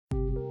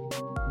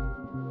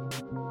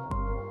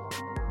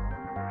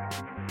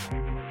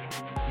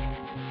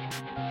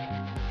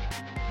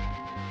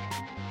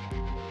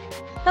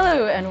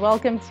Hello and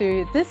welcome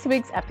to this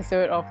week's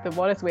episode of the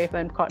Water's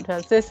Wavelength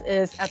podcast. This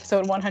is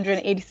episode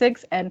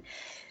 186, and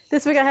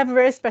this week I have a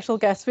very special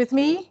guest with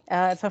me.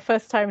 It's her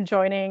first time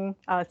joining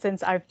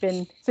since I've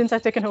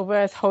taken over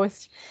as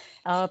host.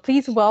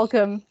 Please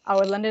welcome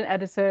our London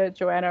editor,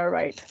 Joanna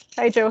Wright.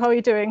 Hi, Jo. How are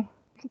you doing?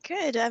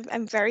 Good.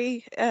 I'm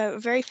very,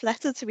 very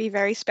flattered to be a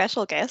very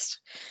special guest.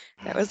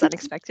 That was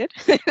unexpected.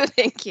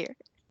 Thank you.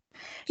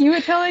 You were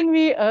telling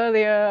me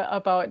earlier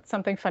about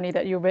something funny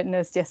that you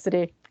witnessed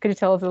yesterday. Could you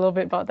tell us a little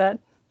bit about that?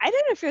 I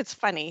don't know if it's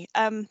funny.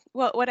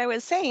 What I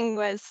was saying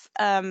was,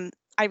 I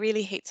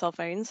really hate cell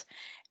phones,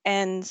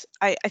 and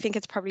I think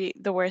it's probably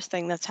the worst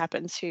thing that's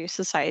happened to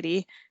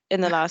society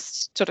in the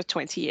last sort of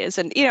 20 years.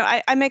 And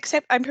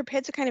I'm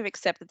prepared to kind of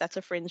accept that that's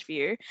a fringe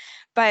view,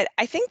 but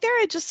I think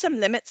there are just some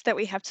limits that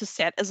we have to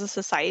set as a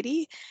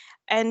society,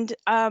 and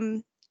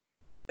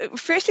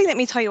firstly, let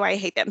me tell you why I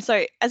hate them.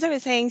 So, as I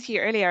was saying to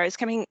you earlier, I was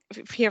coming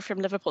here from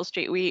Liverpool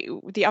Street.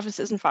 The office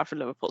isn't far from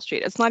Liverpool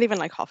Street. It's not even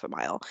like half a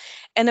mile.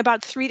 And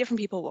about 3 different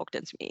people walked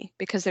into me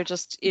because they're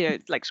just,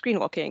 like screen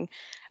walking.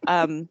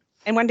 And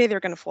one day they're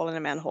going to fall in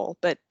a manhole,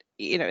 but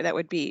that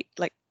would be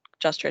like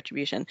just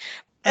retribution.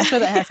 I'm sure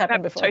that has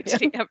happened before. I'm sure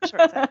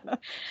it's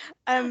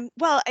happened.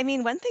 Well, I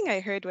mean, one thing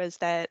I heard was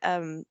that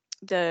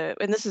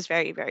and this is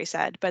very, very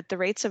sad, but the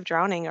rates of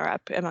drowning are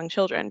up among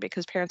children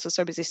because parents are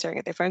so busy staring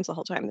at their phones the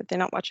whole time that they're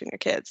not watching their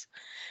kids.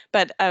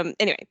 But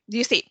anyway,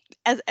 you see,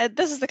 as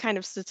this is the kind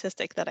of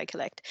statistic that I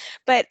collect.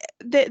 But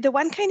the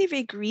one kind of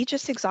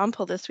egregious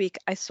example this week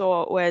I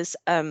saw was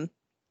at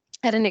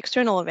an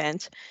external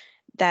event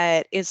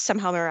that is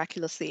somehow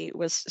miraculously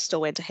still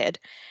went ahead.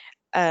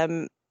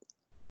 And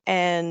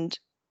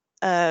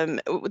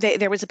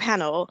there was a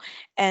panel,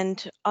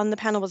 and on the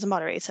panel was a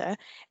moderator,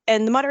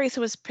 and the moderator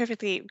was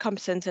perfectly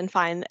competent and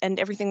fine, and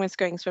everything was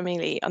going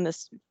swimmingly on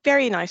this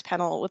very nice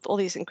panel with all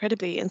these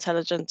incredibly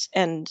intelligent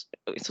and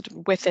sort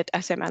of with it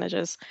asset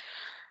managers.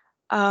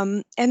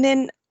 And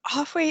then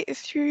halfway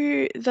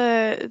through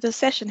the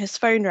session, his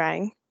phone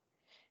rang.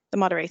 The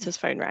moderator's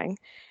phone rang,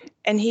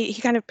 and he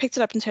kind of picked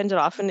it up and turned it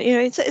off. And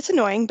it's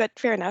annoying, but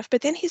fair enough.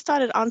 But then he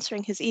started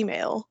answering his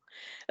email,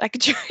 like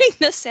during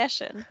the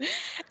session,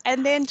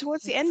 and then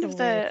towards the end of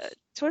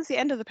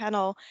the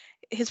panel,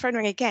 his phone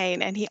rang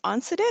again, and he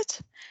answered it.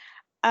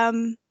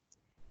 And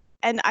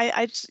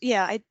I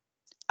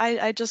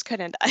just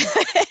couldn't.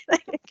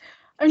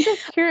 I'm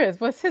just curious.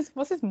 Was his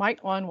mic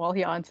on while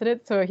he answered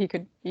it, so you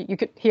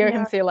could hear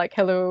him say like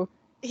hello?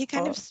 He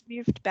kind of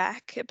moved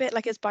back a bit,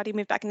 like his body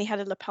moved back, and he had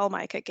a lapel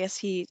mic. I guess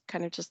he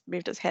kind of just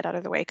moved his head out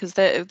of the way because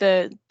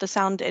the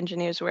sound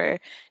engineers were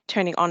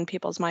turning on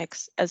people's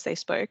mics as they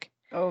spoke.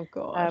 Oh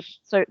gosh.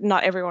 So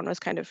not everyone was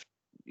kind of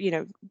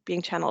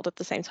being channeled at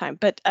the same time.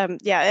 But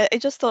yeah, I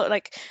just thought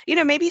like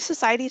maybe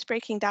society is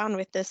breaking down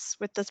with this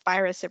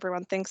virus.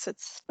 Everyone thinks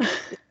it's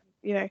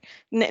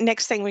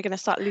next thing we're going to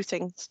start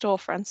looting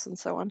storefronts and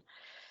so on.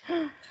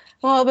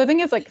 Well, the thing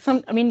is, like,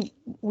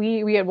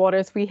 we at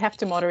Waters, we have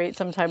to moderate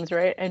sometimes,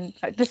 right? And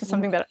this is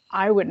something that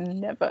I would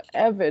never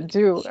ever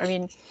do. I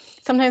mean,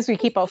 sometimes we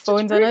keep our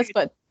phones on us,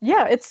 but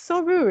yeah, it's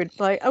so rude.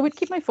 Like, I would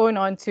keep my phone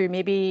on to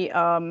maybe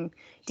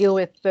deal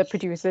with the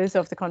producers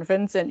of the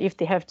conference, and if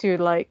they have to,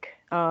 like,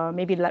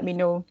 maybe let me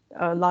know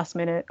last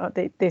minute, or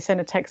they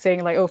send a text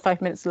saying like, oh, 5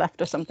 minutes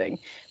left or something.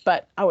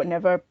 But I would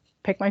never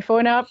pick my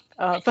phone up.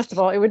 First of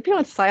all, it would be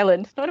on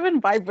silent, not even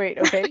vibrate.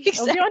 Okay, Exactly.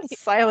 It would be on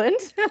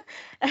silent,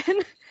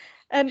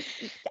 and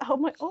oh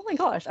my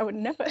gosh, I would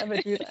never ever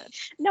do that.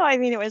 No, I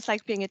mean it was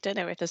like being at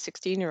dinner with a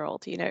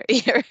 16-year-old.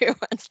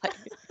 Everyone's like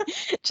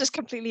just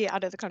completely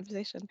out of the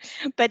conversation.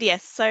 But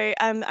yes, so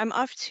I'm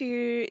off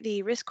to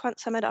the Risk Quant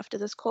Summit after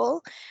this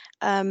call.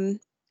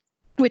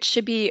 Which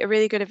should be a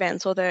really good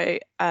event, although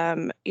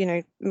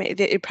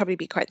it'd probably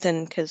be quite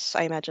thin because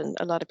I imagine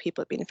a lot of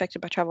people have been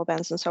affected by travel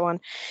bans and so on.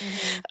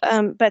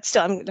 Mm-hmm. But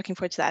still, I'm looking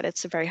forward to that.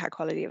 It's a very high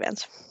quality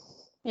event.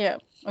 Yeah.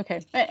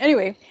 Okay.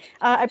 Anyway,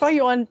 I brought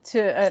you on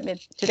to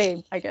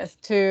today, I guess,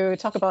 to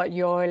talk about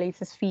your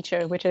latest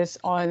feature, which is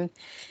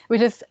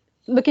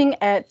looking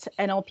at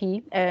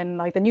NLP and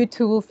like the new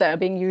tools that are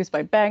being used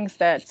by banks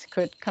that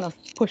could kind of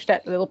push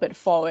that a little bit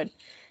forward.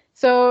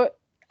 So,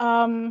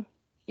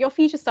 your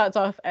feature starts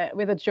off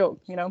with a joke,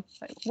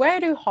 like, where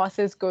do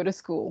horses go to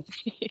school?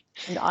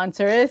 And the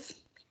answer is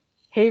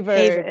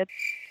Harvard.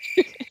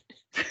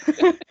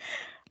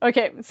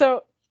 Okay,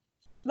 so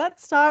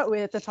let's start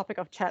with the topic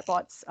of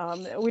chatbots,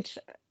 which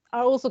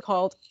are also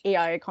called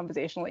AI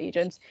conversational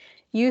agents.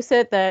 You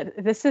said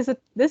that this is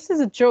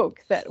a joke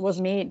that was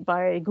made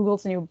by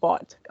Google's new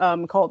bot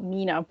called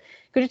Mina.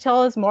 Could you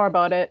tell us more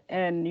about it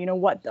and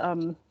what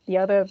the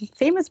other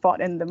famous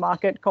bot in the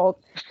market called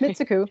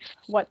Mitsuku,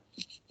 what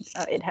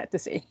it had to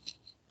say?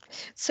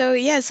 So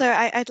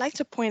I'd like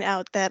to point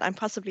out that I'm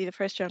possibly the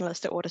first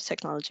journalist at Waters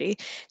Technology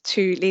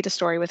to lead a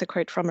story with a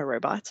quote from a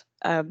robot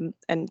and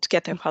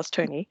get there past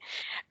Tony.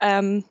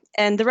 And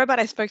the robot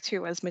I spoke to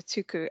was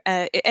Mitsuku.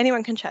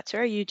 Anyone can chat to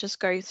her. You just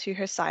go to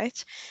her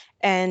site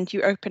and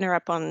you open her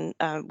up on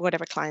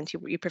whatever client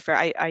you prefer.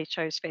 I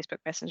chose Facebook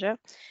Messenger.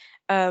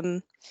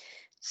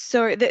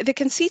 So the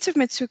conceit of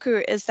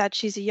Mitsuko is that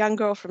she's a young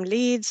girl from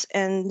Leeds,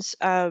 and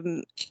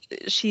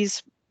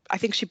I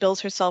think she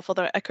bills herself,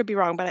 although I could be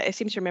wrong, but I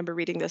seem to remember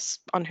reading this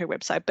on her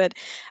website. But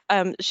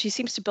she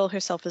seems to bill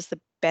herself as the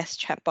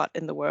best chatbot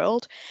in the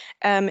world.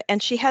 And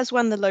she has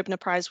won the Loebner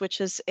Prize,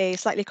 which is a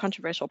slightly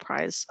controversial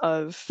prize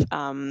of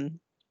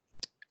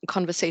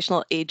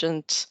conversational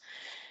agent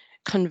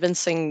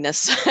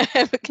convincingness,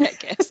 I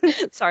guess.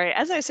 Sorry,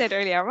 as I said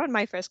earlier, I'm on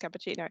my first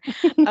cappuccino.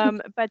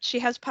 But she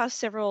has passed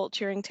several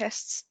Turing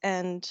tests,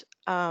 and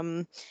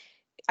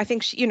I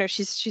think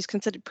she's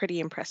considered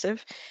pretty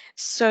impressive.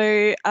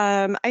 So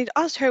I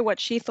asked her what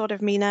she thought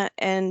of Mina,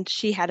 and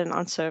she had an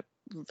answer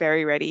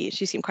very ready.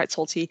 She seemed quite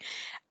salty.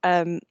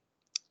 Um,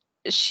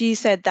 she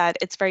said that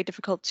it's very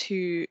difficult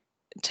to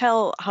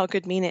tell how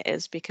good Mina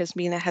is because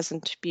Mina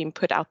hasn't been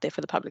put out there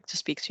for the public to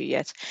speak to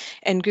yet.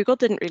 And Google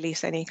didn't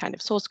release any kind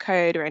of source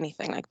code or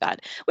anything like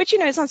that, which,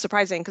 is not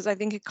surprising because I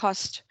think it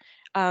cost,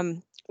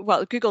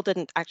 well, Google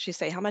didn't actually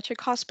say how much it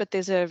cost, but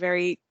there's a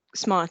very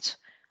smart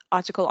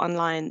article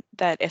online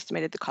that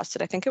estimated the cost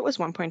at, I think it was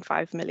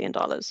 $1.5 million.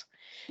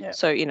 Yeah.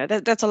 So,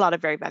 that's a lot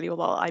of very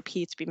valuable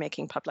IP to be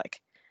making public.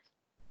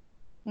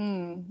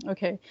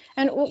 Okay.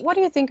 And what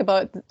do you think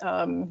about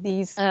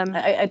these,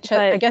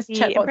 I guess, The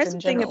chatbots in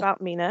impressive thing general? about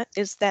Mina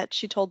is that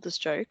she told this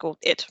joke, or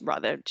it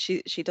rather.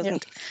 She Yeah.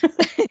 doesn't.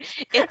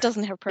 It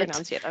doesn't have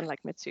pronouns yet,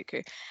 unlike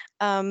Mitsuko.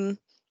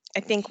 I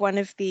think one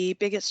of the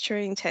biggest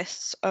Turing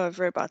tests of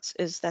robots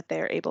is that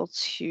they're able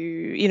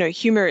to,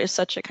 humor is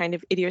such a kind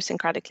of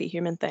idiosyncratically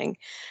human thing,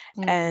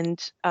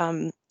 and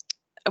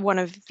one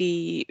of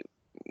the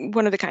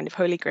kind of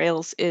holy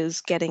grails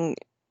is getting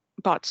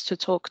bots to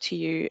talk to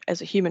you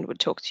as a human would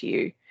talk to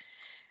you,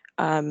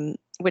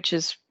 which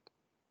is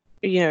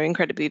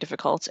incredibly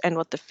difficult, and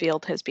what the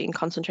field has been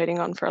concentrating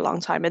on for a long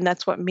time. And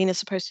that's what Mina's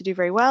supposed to do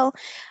very well.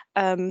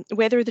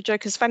 Whether the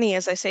joke is funny,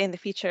 as I say in the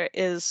feature,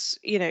 is,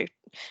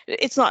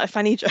 it's not a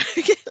funny joke,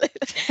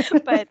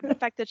 but the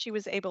fact that she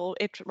was able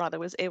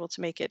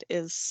to make it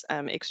is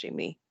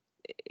extremely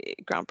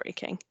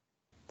groundbreaking.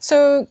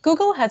 So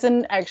Google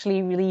hasn't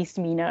actually released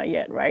Mina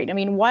yet, right? I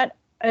mean, what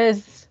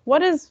is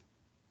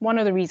one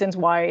of the reasons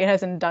why it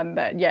hasn't done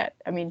that yet?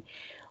 I mean,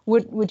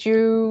 would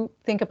you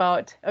think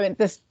about, I mean,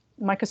 does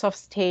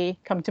Microsoft's Tay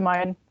come to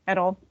mind at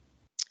all?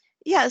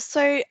 Yeah,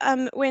 so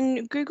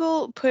when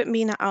Google put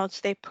Mina out,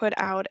 they put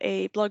out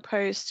a blog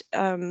post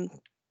and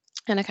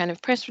a kind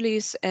of press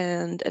release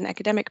and an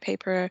academic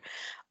paper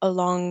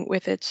along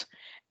with it.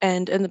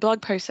 And in the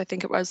blog post, I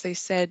think it was, they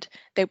said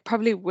they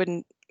probably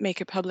wouldn't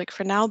make it public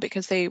for now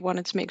because they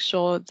wanted to make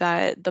sure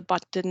that the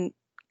bot didn't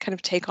kind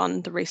of take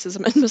on the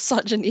racism and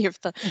misogyny of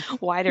the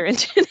wider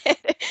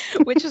internet,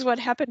 which is what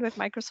happened with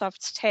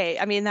Microsoft's Tay.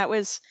 I mean, that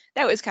was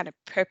kind of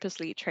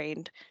purposely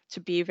trained to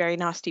be a very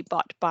nasty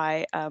bot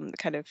by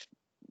kind of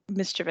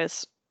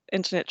mischievous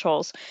internet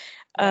trolls.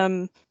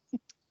 Yeah.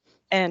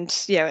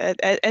 And yeah,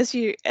 as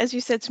you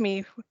said to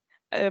me,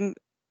 I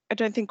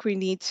don't think we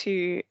need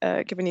to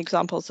give any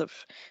examples of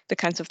the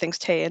kinds of things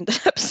Tay ended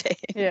up saying.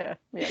 Yeah,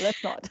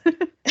 let's not.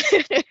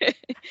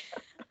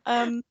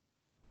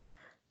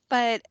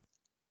 But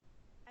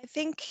I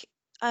think,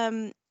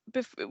 when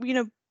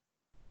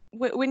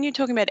you're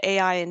talking about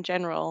AI in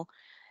general,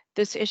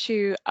 this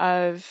issue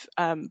of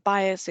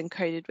bias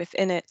encoded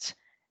within it,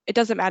 it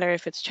doesn't matter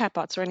if it's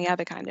chatbots or any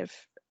other kind of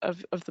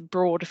the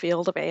broad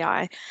field of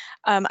AI.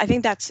 I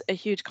think that's a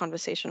huge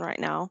conversation right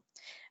now.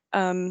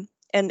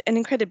 And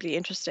incredibly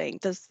interesting.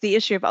 There's the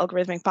issue of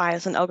algorithmic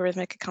bias and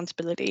algorithmic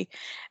accountability.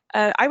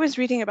 I was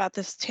reading about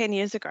this 10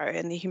 years ago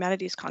in the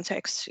humanities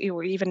context,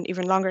 or even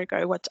longer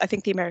ago, what I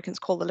think the Americans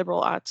call the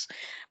liberal arts.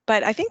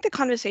 But I think the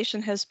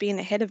conversation has been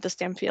ahead of the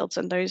STEM fields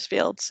and those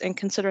fields in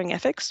considering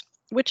ethics,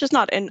 which is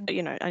not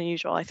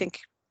unusual. I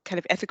think kind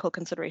of ethical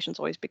considerations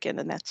always begin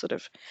in that sort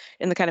of,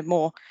 in the kind of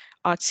more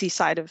artsy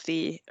side of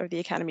the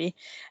academy.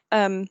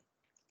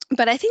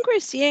 But I think we're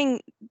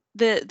seeing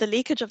the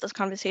leakage of this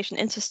conversation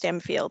into STEM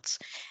fields.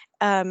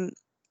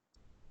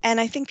 And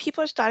I think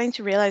people are starting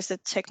to realize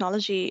that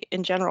technology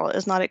in general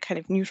is not a kind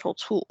of neutral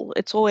tool.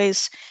 It's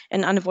always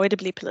and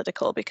unavoidably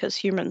political because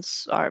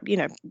humans are,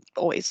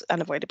 always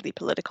unavoidably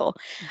political.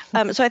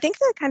 So I think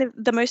that kind of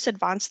the most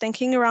advanced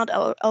thinking around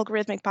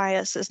algorithmic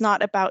bias is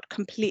not about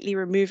completely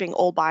removing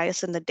all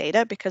bias in the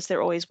data, because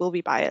there always will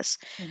be bias.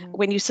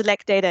 When you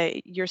select data,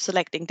 you're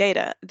selecting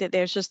data.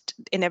 There's just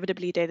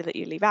inevitably data that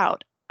you leave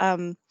out.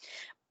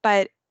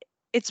 But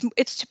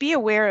it's to be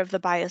aware of the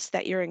bias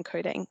that you're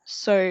encoding.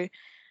 So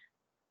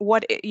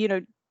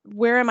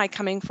where am I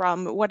coming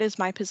from? What is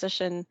my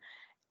position?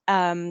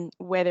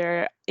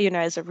 Whether,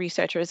 as a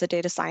researcher, as a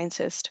data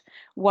scientist,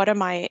 what are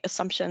my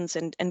assumptions,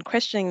 and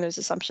questioning those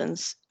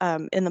assumptions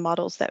in the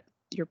models that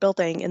you're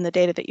building, in the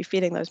data that you're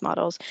feeding those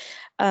models.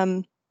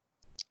 And,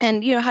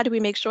 how do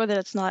we make sure that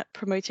it's not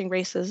promoting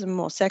racism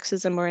or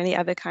sexism or any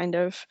other kind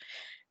of,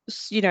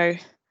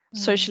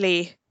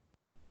 socially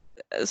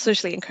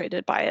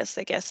encoded bias,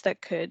 I guess,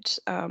 that could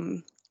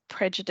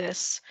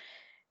prejudice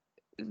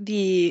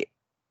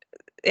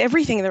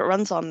everything that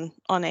runs on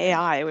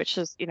AI, which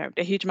is,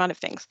 a huge amount of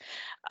things.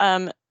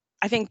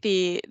 I think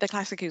the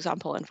classic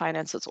example in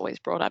finance that's always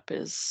brought up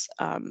is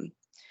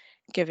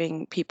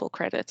giving people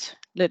credit,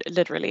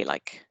 literally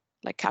like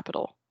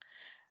capital.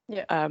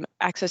 Yeah.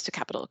 Access to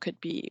capital could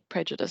be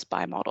prejudiced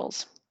by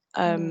models.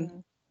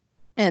 Mm.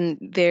 And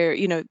there,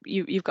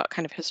 you've got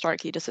kind of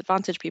historically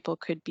disadvantaged people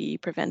could be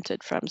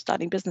prevented from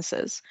starting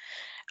businesses.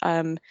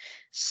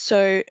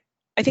 So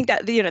I think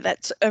that,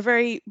 that's a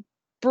very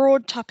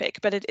broad topic,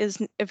 but it is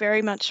a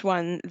very much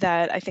one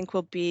that I think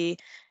will be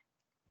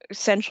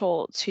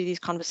central to these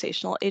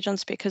conversational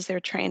agents because they're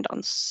trained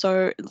on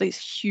these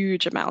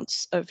huge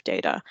amounts of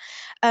data.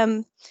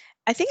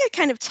 I think I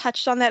kind of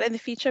touched on that in the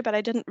feature, but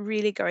I didn't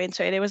really go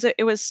into it.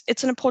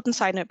 It's an important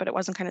side note, but it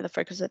wasn't kind of the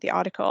focus of the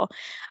article.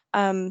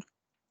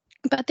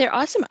 But there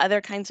are some other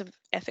kinds of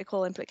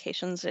ethical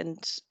implications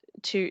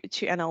to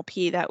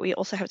NLP that we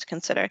also have to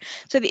consider.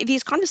 So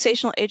these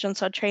conversational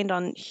agents are trained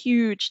on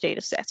huge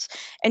data sets,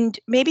 and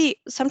maybe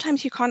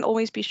sometimes you can't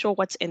always be sure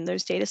what's in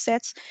those data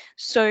sets.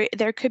 So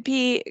there could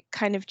be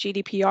kind of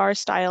GDPR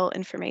style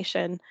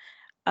information,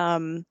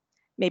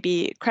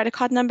 maybe credit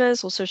card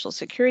numbers or social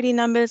security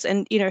numbers,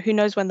 and who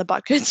knows when the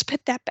bot could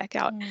spit that back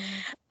out.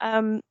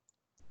 Mm.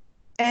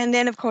 And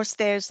then of course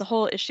there's the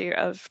whole issue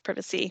of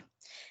privacy.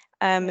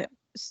 Yeah.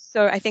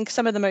 So I think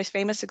some of the most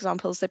famous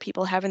examples that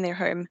people have in their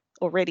home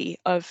already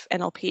of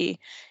NLP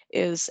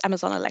is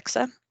Amazon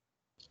Alexa.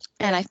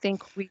 And I Yeah.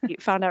 think we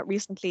found out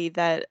recently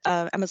that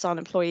Amazon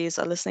employees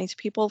are listening to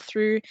people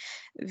through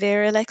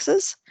their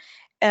Alexas.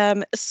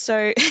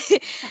 So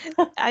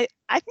I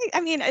think, I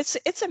mean,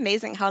 it's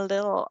amazing how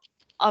little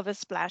of a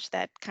splash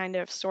that kind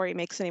of story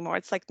makes anymore.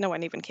 It's like no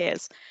one even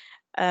cares.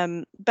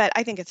 But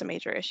I think it's a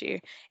major issue.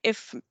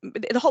 If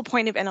the whole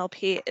point of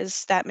NLP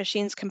is that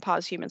machines can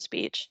parse human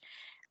speech,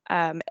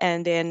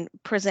 and then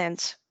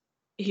present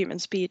human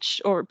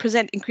speech or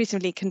present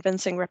increasingly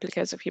convincing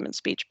replicas of human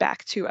speech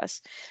back to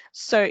us.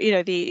 So,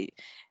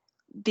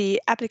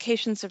 the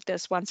applications of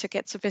this, once it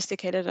gets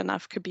sophisticated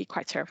enough, could be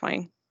quite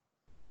terrifying.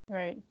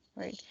 Right,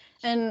 right.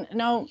 And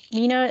now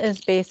Mina is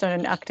based on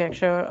an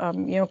architecture,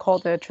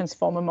 called the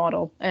transformer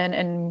model,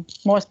 and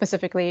more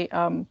specifically,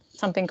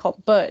 something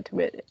called BERT,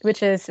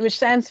 which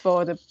stands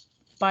for the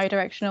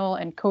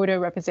bidirectional encoder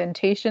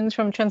representations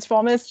from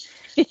transformers.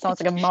 Sounds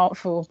like a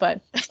mouthful,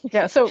 but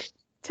yeah. So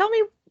tell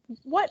me,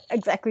 what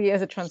exactly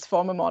is a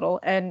transformer model,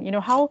 and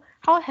how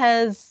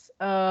has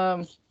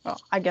well,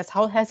 I guess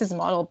how has this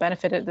model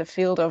benefited the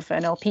field of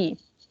NLP?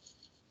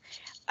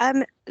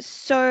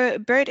 So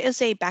BERT is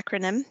a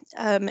backronym.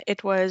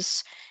 It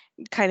was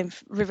kind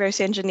of reverse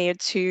engineered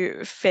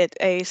to fit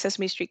a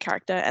Sesame Street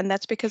character, and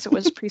that's because it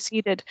was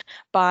preceded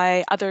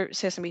by other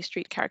Sesame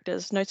Street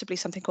characters, notably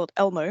something called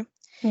Elmo.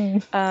 Hmm.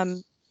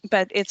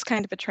 But it's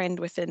kind of a trend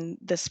within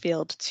this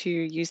field to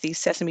use these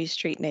Sesame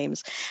Street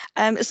names.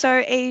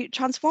 So a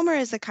transformer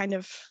is a kind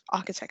of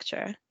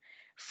architecture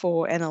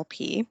for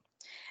NLP.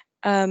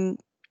 Um,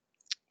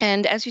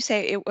 and as you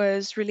say, it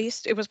was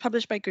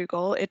published by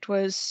Google. It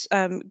was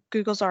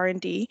Google's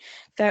R&D.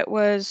 That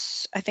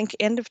was, I think,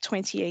 end of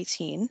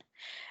 2018.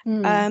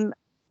 Hmm. Um,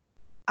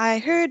 I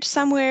heard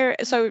somewhere,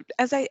 so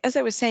as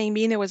I was saying,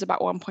 Mina was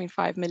about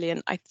 1.5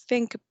 million. I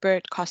think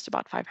BERT cost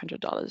about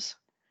 $500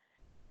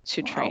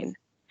 to Wow. train.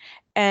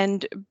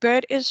 And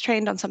BERT is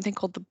trained on something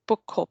called the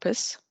book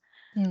corpus,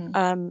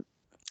 Hmm.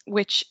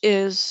 which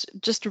is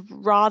just a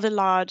rather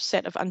large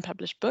set of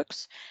unpublished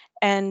books.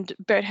 And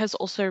BERT has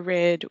also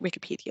read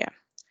Wikipedia.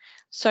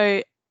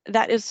 So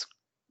that is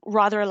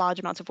rather a large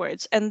amount of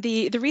words. And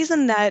the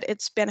reason that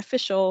it's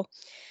beneficial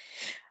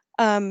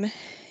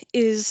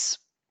is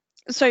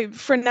so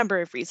for a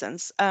number of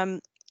reasons.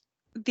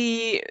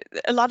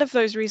 A lot of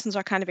those reasons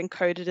are kind of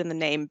encoded in the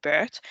name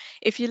BERT.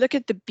 If you look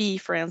at the B,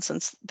 for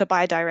instance, the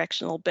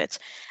bidirectional bit,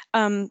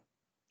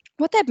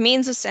 what that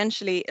means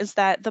essentially is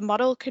that the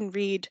model can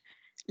read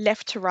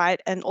left to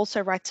right and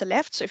also right to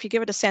left. So if you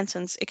give it a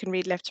sentence, it can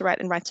read left to right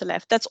and right to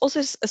left. That's also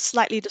a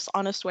slightly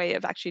dishonest way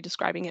of actually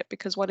describing it,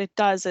 because what it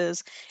does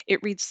is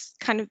it reads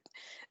kind of,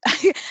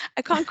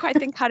 I can't quite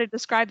think how to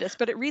describe this,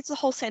 but it reads the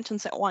whole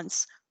sentence at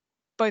once,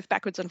 both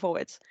backwards and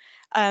forwards.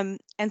 And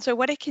so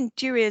what it can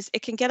do is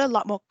it can get a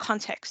lot more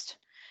context,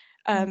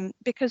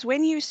 because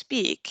when you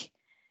speak,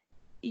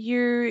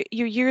 you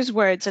use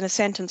words in a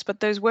sentence, but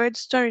those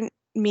words don't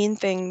mean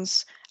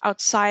things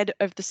outside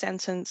of the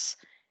sentence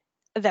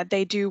that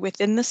they do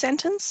within the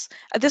sentence.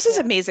 This is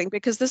Yeah. amazing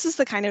because this is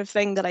the kind of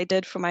thing that I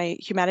did for my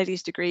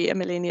humanities degree a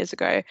million years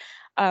ago.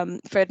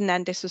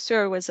 Ferdinand de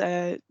Saussure was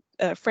a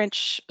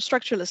French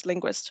structuralist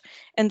linguist,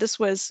 and this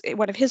was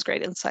one of his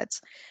great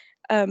insights.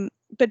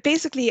 But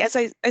basically, as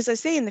I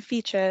say in the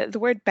feature, the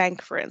word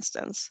bank, for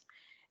instance,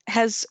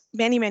 has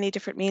many, many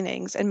different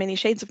meanings and many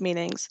shades of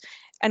meanings.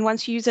 And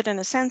once you use it in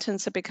a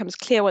sentence, it becomes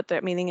clear what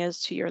that meaning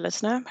is to your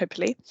listener,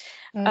 hopefully.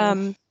 Mm.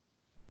 Um,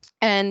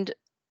 and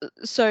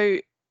so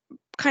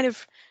kind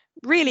of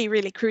really,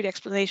 really crude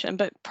explanation,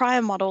 but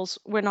prior models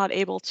were not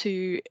able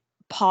to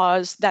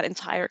pause that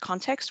entire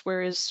context,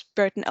 whereas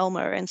BERT and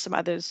Elmo and some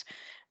others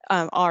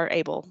are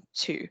able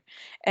to.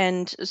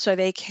 And so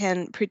they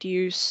can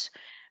produce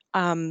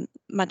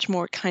much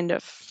more kind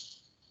of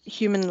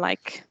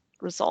human-like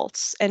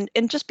results and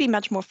just be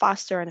much more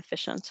faster and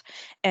efficient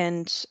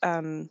and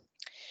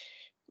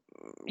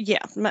yeah,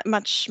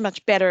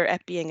 much better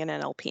at being an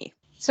NLP.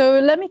 So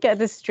let me get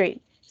this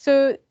straight.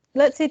 So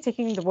let's say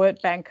taking the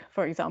word bank,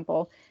 for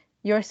example,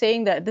 you're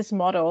saying that this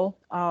model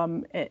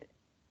it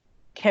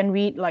can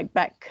read like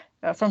back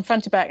from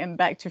front to back and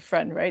back to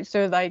front, right?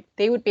 So like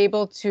they would be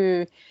able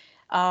to,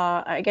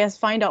 I guess,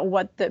 find out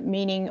what the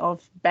meaning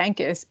of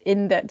bank is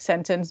in that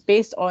sentence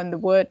based on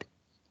the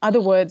other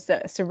words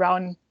that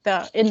surround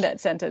in that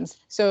sentence.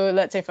 So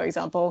let's say, for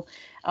example,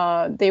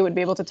 they would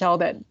be able to tell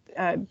that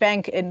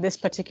bank in this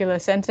particular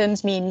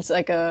sentence means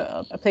like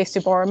a place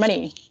to borrow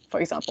money, for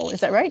example.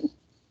 Is that right?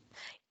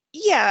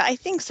 Yeah, I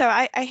think so.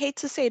 I hate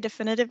to say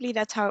definitively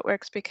that's how it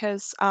works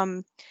because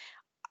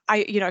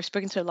I've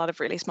spoken to a lot of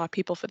really smart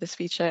people for this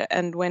feature,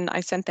 and when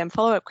I sent them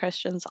follow-up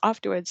questions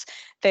afterwards,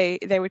 they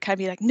would kind of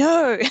be like,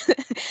 "No,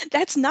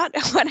 that's not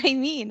what I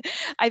mean."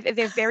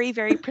 They're very,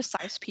 very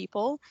precise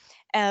people.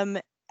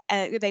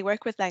 They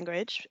work with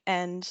language,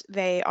 and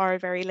they are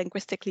very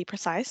linguistically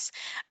precise.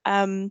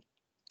 And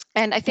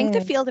I think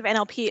the field of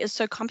NLP is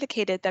so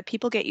complicated that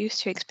people get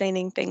used to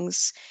explaining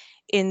things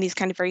in these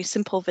kind of very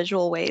simple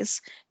visual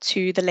ways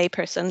to the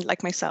layperson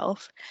like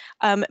myself.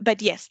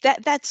 But yes,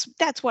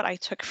 that's what I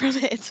took from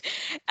it.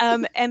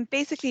 And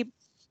basically,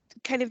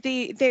 kind of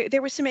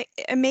there were some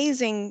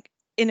amazing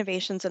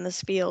innovations in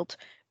this field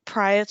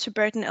prior to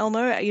Bert and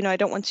Elmo. I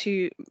don't want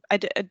to I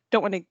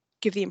don't want to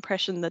give the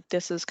impression that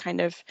this is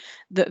kind of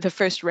the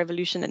first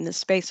revolution in this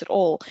space at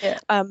all. Yeah.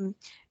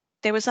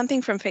 There was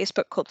something from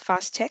Facebook called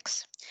fast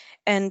text,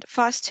 and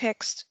fast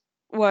text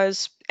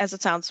was, as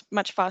it sounds,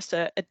 much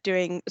faster at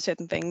doing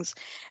certain things.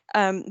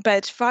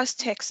 But fast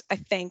text, I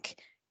think,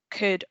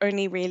 could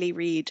only really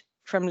read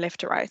from left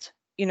to right.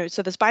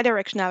 So this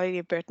bidirectionality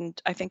of Bert and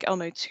I think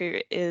Elmo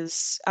too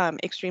is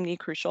extremely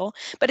crucial.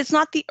 But it's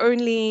not the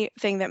only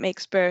thing that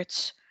makes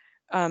Bert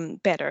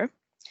better.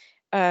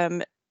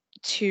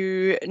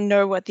 To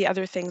know what the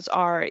other things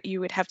are, you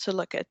would have to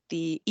look at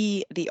the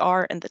E, the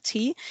R, and the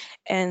T,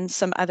 and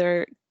some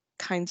other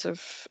kinds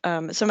of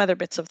some other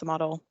bits of the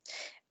model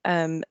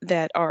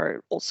that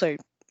are also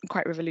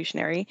quite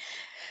revolutionary.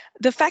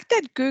 The fact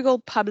that Google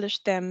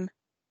published them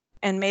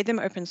and made them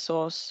open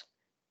source,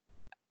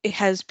 it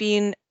has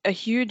been a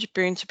huge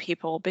boon to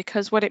people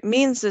because what it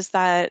means is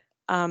that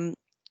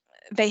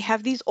they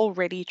have these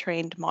already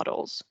trained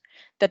models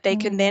that they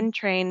can then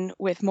train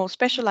with more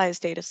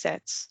specialized data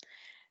sets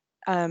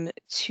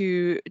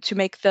to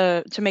make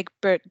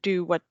BERT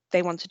do what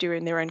they want to do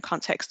in their own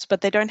contexts,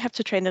 but they don't have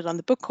to train it on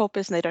the book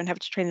corpus and they don't have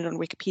to train it on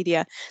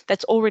Wikipedia.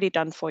 That's already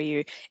done for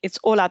you. It's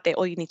all out there.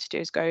 All you need to do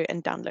is go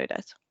and download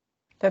it.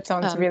 That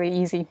sounds really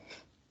easy.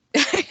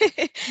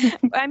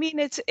 I mean,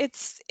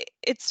 it's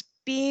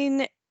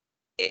been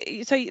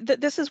so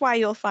this is why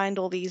you'll find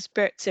all these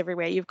BERTs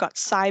everywhere. You've got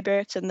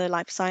SciBERT in the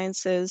life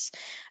sciences.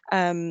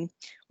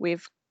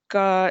 We've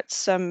got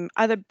some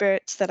other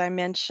BERTs that I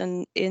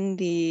mentioned in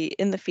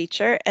the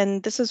feature,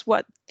 and this is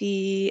what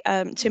the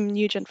Tim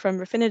Nugent from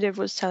Refinitiv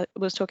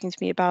was talking to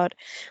me about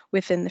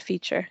within the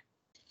feature.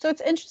 So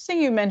it's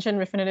interesting you mentioned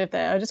Refinitiv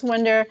there. I just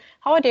wonder,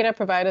 how are data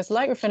providers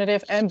like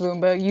Refinitiv and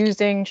Bloomberg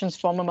using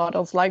transformer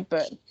models like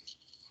BERT?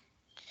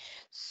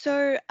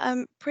 So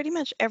pretty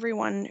much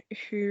everyone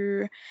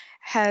who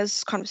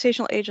has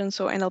conversational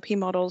agents or NLP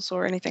models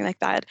or anything like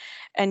that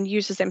and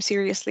uses them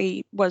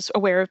seriously was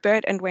aware of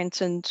BERT and went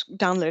and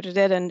downloaded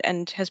it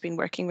and has been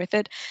working with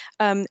it.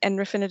 And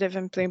Refinitiv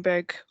and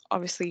Bloomberg,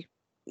 obviously,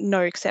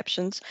 no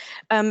exceptions.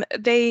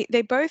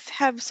 They both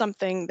have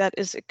something that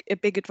is a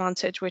big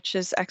advantage, which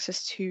is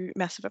access to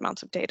massive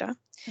amounts of data.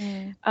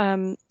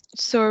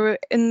 So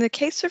in the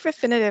case of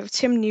Refinitiv,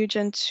 Tim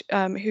Nugent,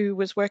 who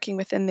was working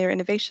within their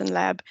innovation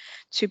lab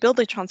to build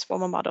a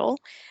transformer model,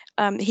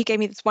 he gave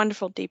me this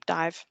wonderful deep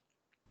dive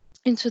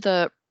into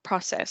the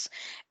process.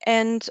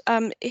 And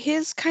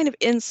his kind of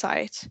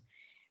insight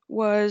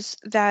was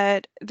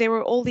that there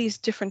were all these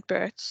different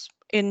BERTs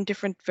in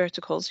different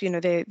verticals.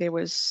 There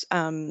was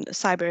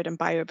SciBERT and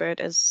BioBERT,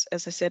 as I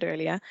said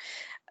earlier.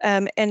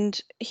 And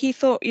he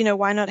thought,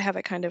 why not have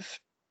a kind of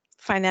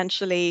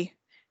financially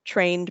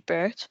trained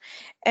BERT?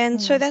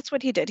 And so that's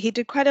what he did. He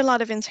did quite a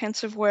lot of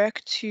intensive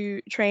work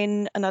to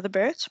train another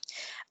BERT.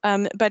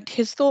 But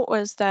his thought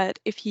was that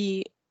if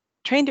he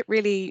trained it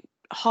really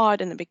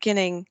hard in the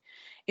beginning,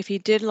 if he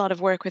did a lot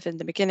of work within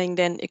the beginning,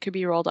 then it could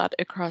be rolled out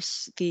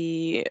across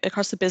the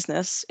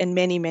business in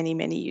many, many,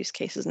 many use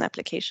cases and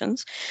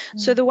applications.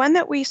 So the one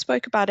that we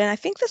spoke about, and I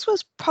think this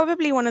was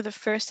probably one of the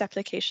first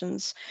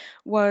applications,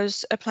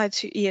 was applied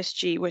to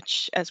ESG,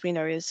 which, as we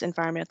know, is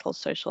environmental,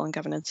 social, and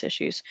governance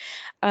issues.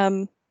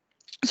 So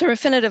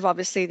Refinitiv,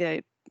 obviously,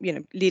 the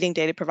leading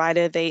data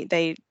provider,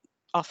 they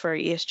offer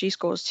ESG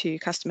scores to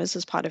customers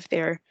as part of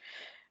their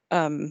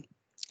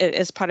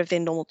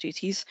normal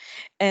duties,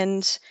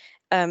 and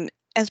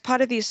as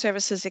part of these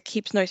services, it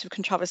keeps note of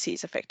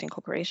controversies affecting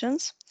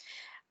corporations.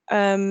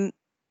 So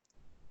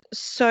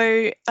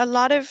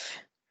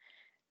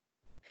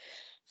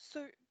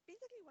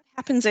basically what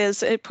happens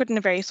is, put in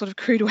a very sort of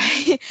crude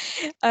way,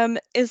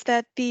 is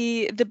that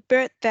the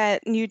BERT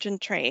that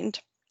Nugent trained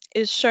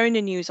is shown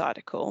a news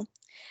article,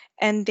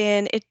 and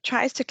then it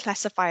tries to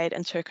classify it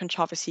into a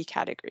controversy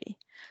category.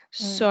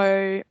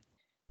 So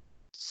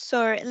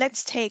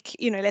let's take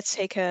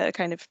a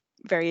kind of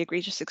very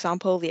egregious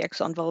example, the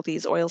Exxon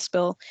Valdez oil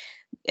spill.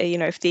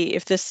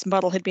 If this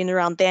model had been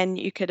around then,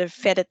 you could have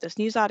fed it this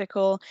news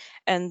article,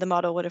 and the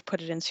model would have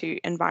put it into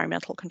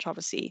environmental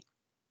controversy.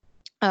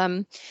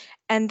 And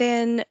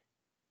then,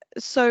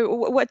 so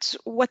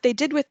what they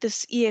did with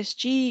this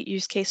ESG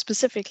use case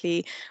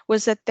specifically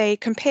was that they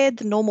compared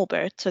the normal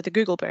BERT, so the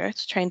Google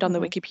BERT, trained on the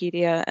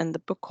Wikipedia and the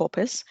book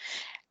corpus,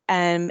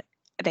 and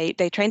they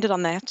trained it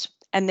on that,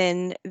 and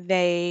then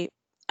they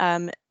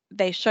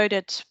showed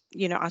it,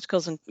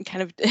 articles, and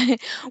kind of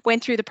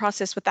went through the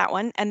process with that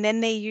one, and then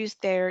they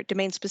used their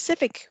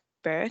domain-specific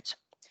BERT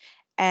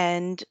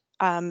and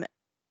went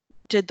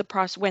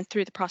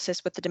through the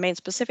process with the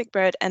domain-specific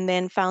BERT, and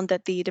then found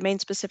that the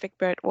domain-specific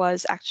BERT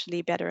was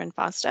actually better and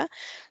faster.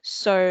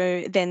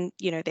 So then,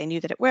 they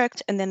knew that it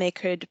worked, and then they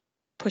could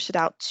push it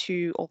out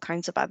to all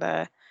kinds of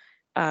other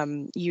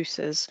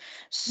uses.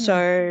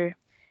 So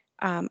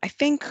I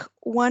think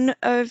one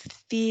of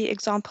the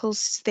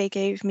examples they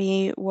gave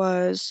me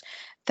was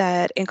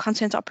that in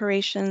content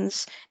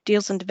operations,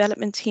 deals and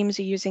development teams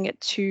are using it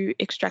to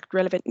extract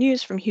relevant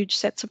news from huge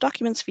sets of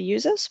documents for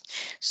users.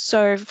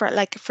 So for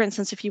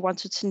instance, if you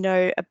wanted to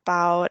know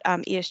about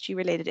ESG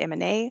related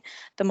M&A,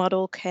 the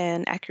model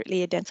can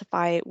accurately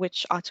identify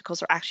which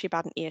articles are actually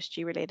about an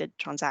ESG related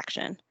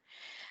transaction.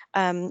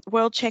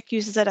 WorldCheck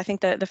uses it. I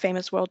think the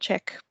famous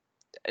WorldCheck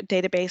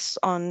database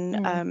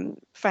on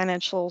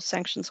financial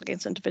sanctions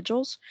against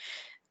individuals.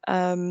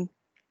 And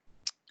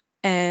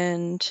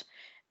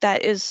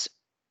that is,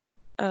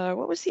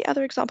 what was the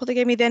other example they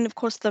gave me? Then, of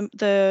course,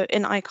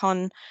 in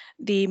Icon,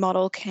 the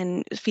model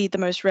can feed the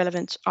most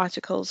relevant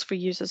articles for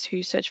users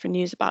who search for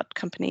news about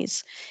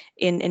companies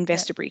in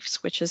investor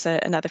briefs, which is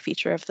another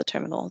feature of the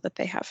terminal that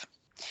they have.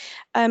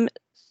 So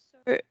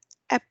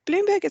at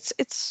Bloomberg,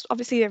 it's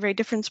obviously they're very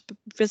different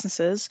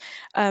businesses,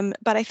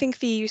 but I think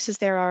the uses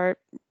there are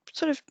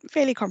sort of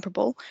fairly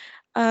comparable.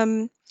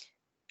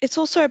 It's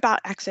also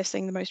about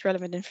accessing the most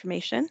relevant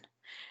information.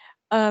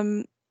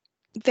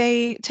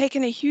 They take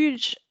in a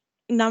huge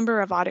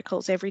number of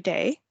articles every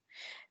day,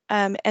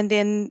 and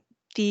then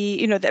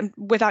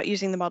without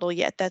using the model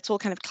yet, that's all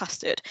kind of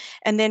clustered.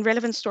 And then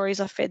relevant stories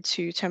are fed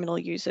to terminal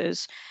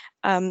users.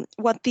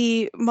 What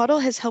the model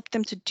has helped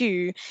them to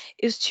do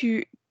is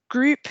to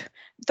group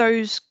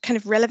those kind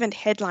of relevant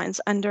headlines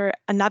under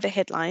another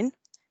headline.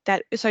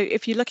 So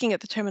if you're looking at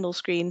the terminal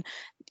screen,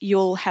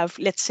 you'll have,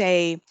 let's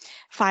say,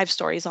 5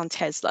 stories on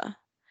Tesla.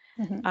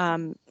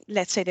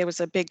 Let's say there was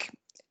a big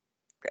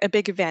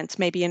event,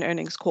 maybe an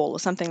earnings call or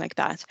something like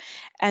that.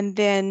 And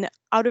then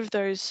out of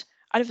those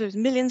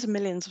millions and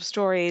millions of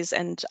stories,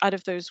 and out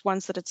of those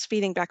ones that it's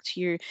feeding back to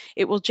you,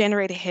 it will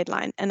generate a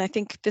headline. And I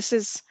think this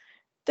is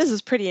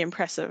pretty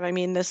impressive. I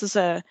mean, this is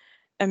a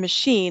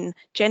machine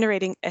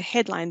generating a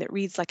headline that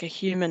reads like a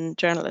human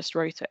journalist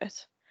wrote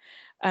it.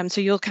 So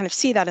you'll kind of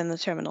see that in the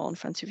terminal in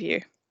front of you.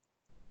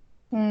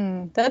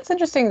 That's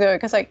interesting though,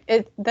 because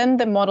then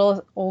the model is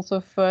also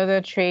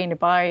further trained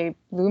by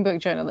Bloomberg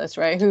journalists,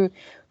 right?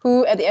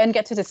 Who at the end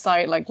get to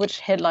decide which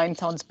headline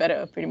sounds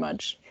better, pretty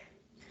much.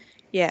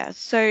 Yeah,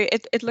 so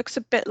it looks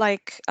a bit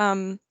like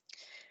a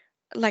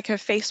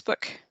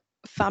Facebook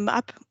thumb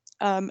up,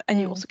 and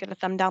you also get a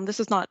thumb down. This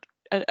is not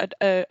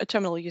a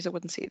terminal user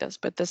wouldn't see this,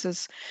 but this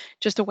is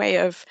just a way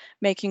of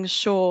making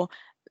sure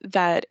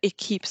that it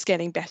keeps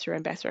getting better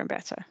and better and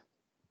better.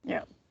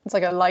 Yeah, it's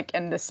like a like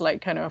and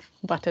dislike kind of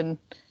button.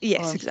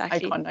 Yes,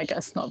 exactly. Icon, I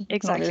guess, not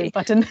exactly really a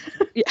button.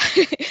 Yeah,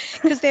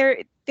 because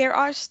there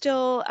are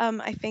still,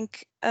 I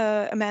think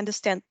Amanda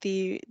Stent,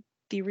 the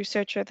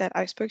researcher that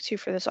I spoke to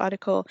for this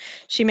article,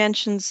 she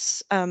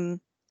mentions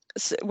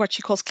what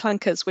she calls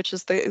clunkers, which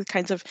is the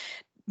kinds of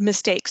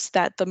mistakes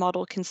that the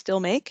model can still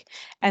make,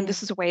 and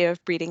this is a way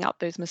of breeding out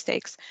those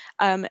mistakes.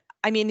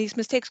 I mean, these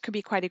mistakes could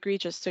be quite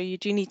egregious, so you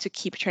do need to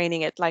keep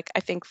training it. Like,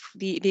 I think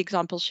the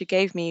example she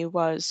gave me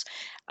was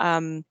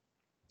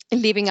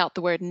leaving out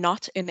the word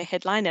 "not" in the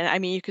headline, and I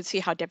mean, you could see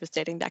how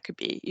devastating that could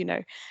be.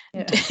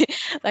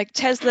 Like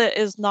Tesla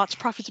is not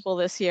profitable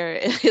this year.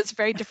 It's a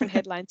very different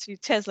headline to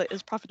Tesla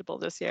is profitable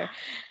this year.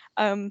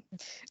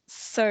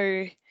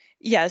 So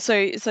yeah,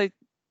 so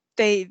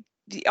they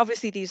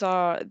obviously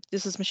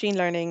this is machine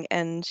learning,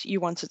 and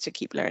you want it to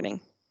keep learning.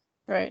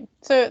 Right.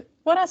 So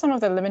what are some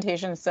of the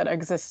limitations that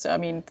exist? I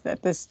mean,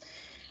 that this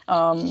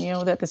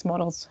that these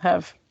models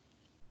have?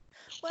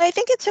 Well, I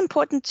think it's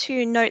important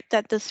to note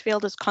that this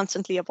field is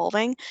constantly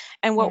evolving,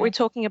 and what we're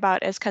talking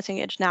about as cutting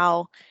edge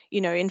now,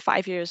 in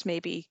 5 years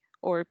maybe,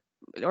 or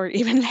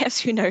even less,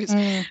 who knows,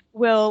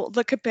 will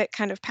look a bit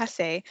kind of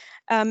passé.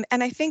 And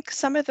I think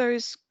some of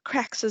those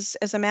cracks,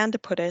 as Amanda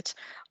put it,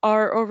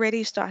 are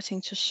already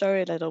starting to show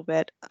a little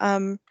bit.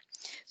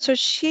 So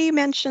she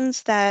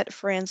mentions that,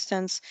 for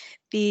instance,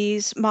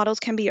 these models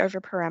can be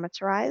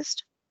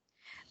over-parameterized.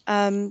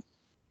 And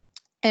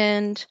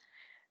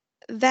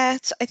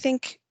that I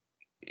think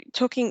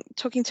talking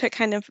to a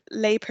kind of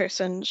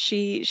layperson,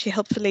 she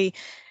helpfully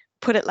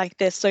put it like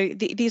this. So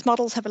these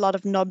models have a lot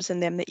of knobs in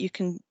them that you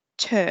can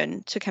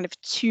turn to kind of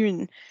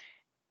tune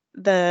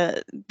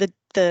the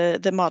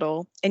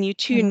model, and you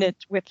tune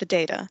it with the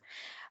data.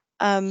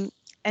 And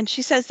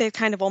she says there are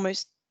kind of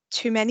almost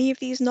too many of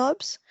these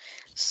knobs.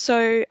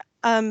 So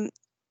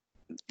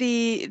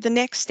the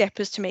next step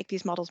is to make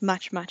these models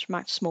much, much,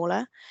 much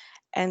smaller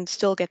and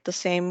still get the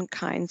same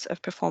kinds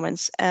of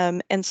performance.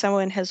 And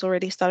someone has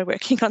already started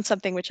working on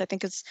something which I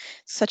think is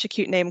such a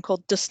cute name,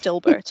 called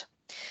Distilbert.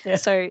 Yeah.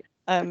 So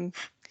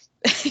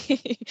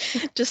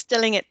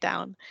distilling it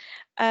down.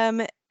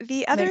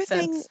 The other Makes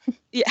thing, sense.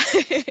 yeah,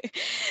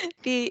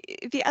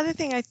 the other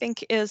thing I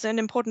think is an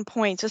important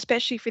point,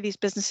 especially for these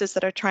businesses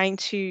that are trying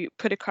to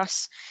put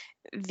across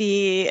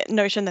the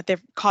notion that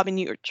they're carbon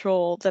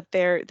neutral, that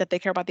they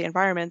care about the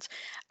environment,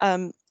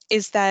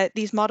 is that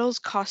these models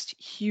cost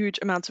huge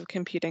amounts of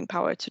computing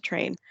power to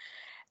train.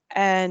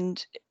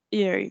 And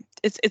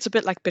it's a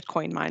bit like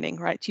Bitcoin mining,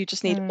 right? You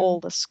just need all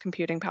this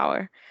computing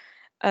power.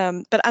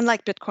 But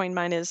unlike Bitcoin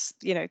miners,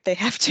 they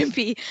have to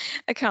be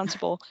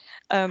accountable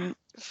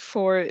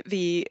for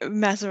the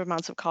massive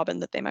amounts of carbon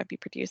that they might be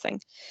producing.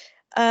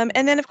 And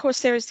then, of course,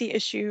 there is the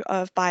issue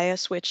of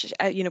bias, which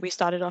we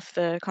started off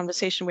the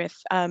conversation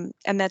with, and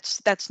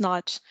that's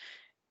not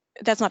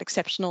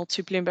exceptional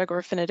to Bloomberg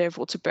or Refinitiv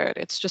or to BERT.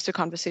 It's just a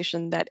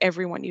conversation that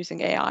everyone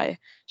using AI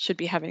should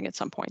be having at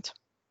some point.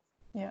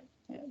 Yeah.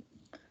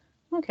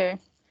 Okay,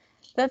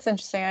 that's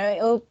interesting.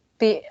 It'll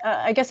be.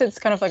 I guess it's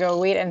kind of like a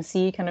wait and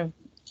see kind of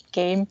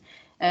game,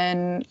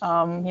 and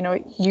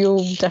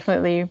you'll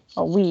definitely,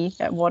 or we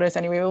at Waters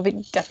anyway, will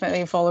be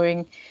definitely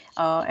following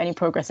any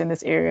progress in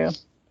this area,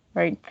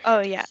 right?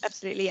 Oh yeah,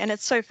 absolutely, and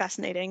it's so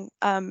fascinating.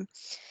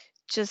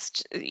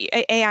 Just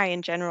AI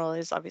in general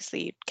is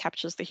obviously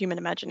captures the human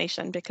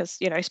imagination, because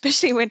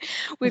especially when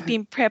we've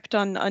been prepped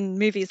on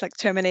movies like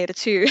Terminator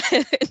 2,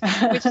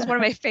 which is one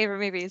of my favorite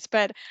movies.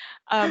 But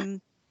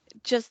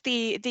just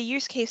the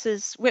use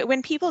cases,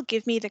 when people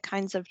give me the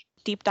kinds of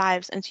deep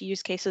dives into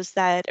use cases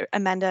that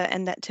Amanda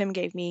and that Tim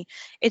gave me,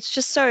 it's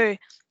so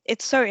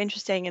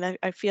interesting, and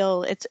I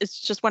feel it's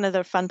just one of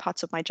the fun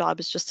parts of my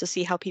job, is just to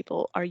see how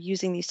people are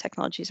using these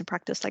technologies in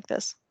practice like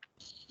this.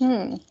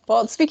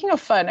 Well, speaking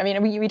of fun, I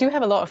mean, we do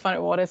have a lot of fun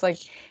at Waters, like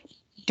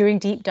doing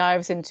deep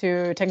dives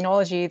into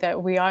technology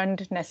that we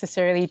aren't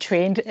necessarily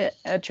trained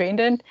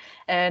in,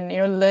 and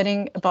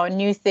learning about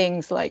new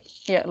things like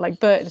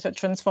BERT, so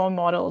transform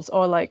models,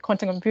 or like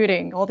quantum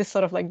computing, all these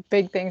sort of like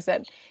big things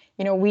that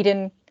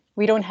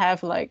we don't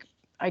have, like,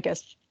 I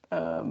guess,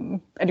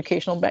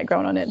 educational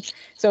background on it.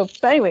 So,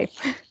 but anyway,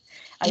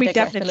 I We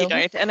digress a definitely little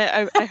bit. don't.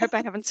 And I hope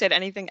I haven't said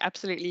anything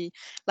absolutely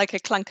like a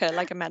clunker,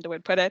 like Amanda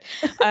would put it.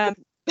 Um,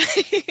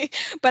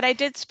 but I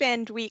did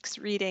spend weeks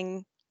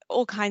reading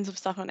all kinds of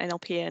stuff on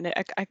NLP, and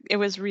it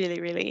was really,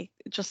 really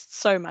just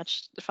so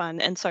much fun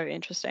and so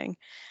interesting.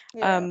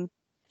 Yeah.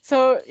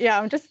 So yeah,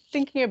 I'm just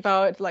thinking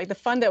about like the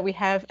fun that we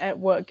have at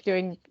work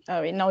doing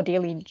in our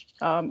daily,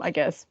 I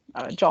guess,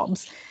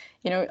 jobs.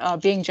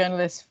 Being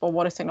journalists for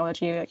water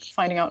technology, like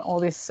finding out all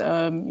this,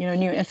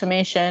 new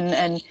information,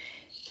 and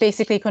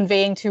basically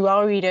conveying to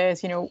our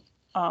readers,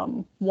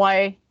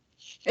 why,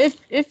 if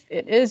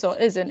it is or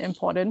isn't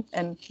important,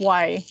 and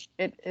why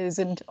it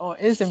isn't or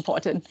is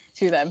important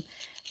to them.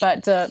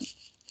 But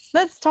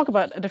let's talk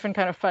about a different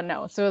kind of fun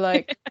now. So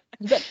like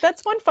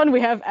that's one fun we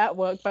have at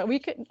work, but we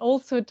could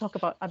also talk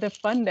about other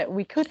fun that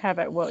we could have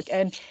at work.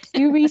 And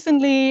you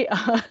recently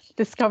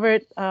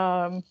discovered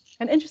an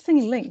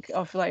interesting link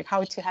of like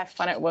how to have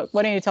fun at work.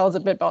 Why don't you tell us a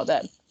bit about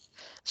that?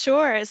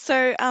 Sure.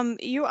 So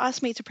you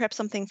asked me to prep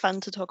something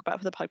fun to talk about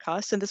for the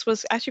podcast, and this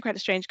was actually quite a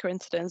strange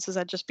coincidence, as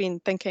I'd just been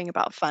thinking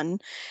about fun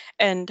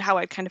and how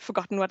I'd kind of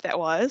forgotten what that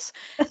was.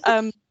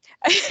 Um,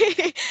 I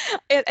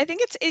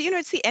think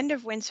it's the end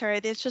of winter.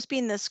 There's just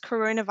been this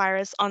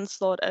coronavirus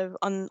onslaught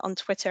on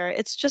Twitter.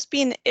 It's just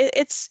been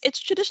it's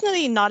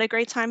traditionally not a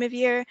great time of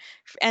year,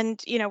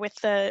 and with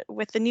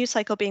the news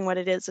cycle being what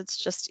it is, it's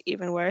just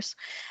even worse.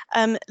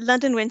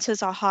 London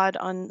winters are hard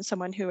on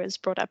someone who is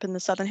brought up in the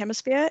southern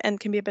hemisphere, and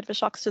can be a bit of a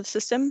shock to the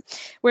system.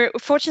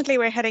 Fortunately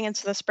we're heading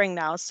into the spring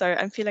now, so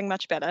I'm feeling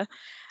much better.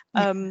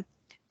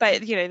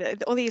 But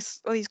all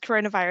these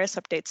coronavirus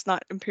updates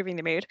not improving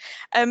the mood.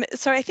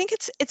 So I think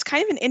it's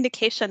kind of an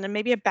indication, and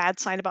maybe a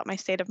bad sign about my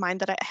state of mind,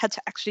 that I had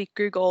to actually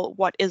Google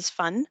what is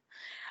fun.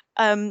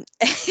 And,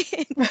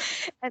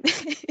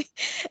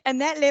 and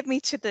that led me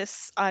to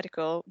this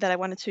article that I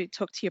wanted to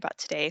talk to you about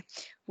today,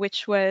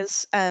 which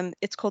was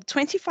it's called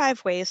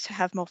 25 Ways to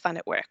Have More Fun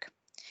at Work.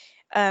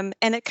 And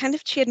it kind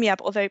of cheered me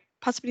up, although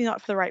possibly not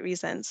for the right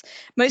reasons.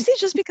 Mostly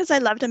just because I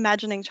loved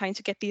imagining trying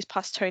to get these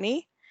past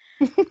Tony.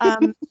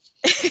 Um,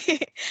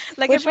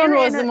 like Which if we one were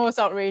was in the most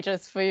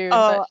outrageous for you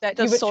that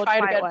the you would sword try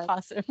to fight get one,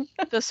 past him?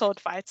 the sword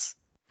fights.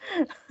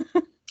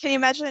 Can you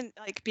imagine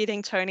like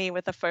beating Tony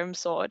with a foam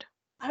sword?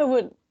 I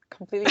would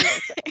completely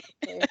love that,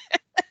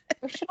 honestly.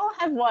 we should all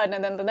have one,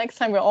 and then the next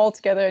time we're all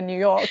together in New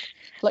York,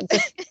 like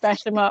just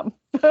bash them up.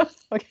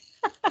 Okay.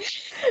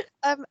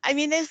 I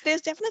mean,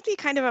 there's definitely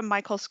kind of a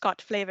Michael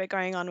Scott flavor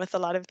going on with a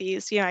lot of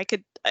these. You know, I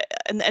could,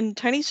 and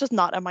Tony's just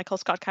not a Michael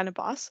Scott kind of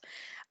boss.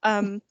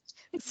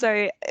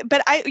 So,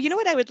 but you know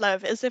what I would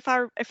love is if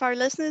our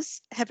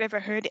listeners have ever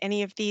heard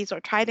any of these or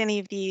tried any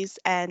of these,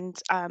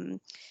 and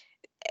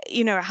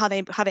you know how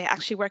they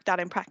actually worked out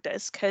in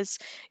practice. Because,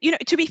 you know,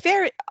 to be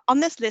fair,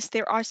 on this list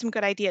there are some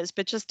good ideas,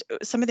 but just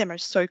some of them are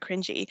so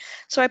cringy.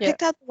 So I Yeah.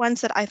 picked out the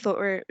ones that I thought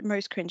were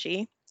most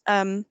cringy.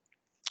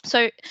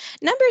 So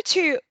number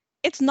 2,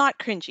 it's not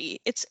cringy.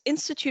 It's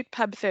Institute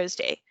Pub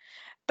Thursday.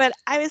 But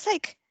I was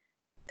like,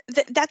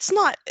 that's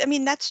not, I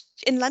mean, that's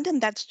in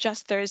London, that's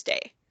just Thursday.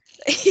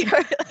 You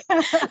know,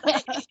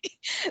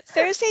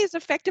 Thursday is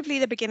effectively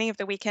the beginning of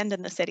the weekend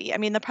in the city. I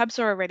mean, the pubs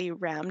are already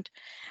rammed,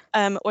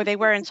 or they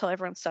were until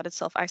everyone started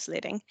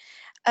self-isolating.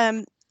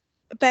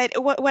 But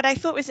what I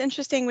thought was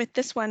interesting with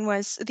this one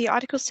was the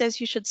article says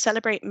you should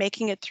celebrate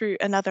making it through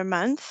another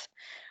month,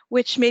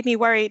 which made me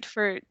worried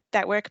for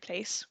that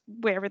workplace,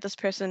 wherever this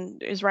person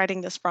is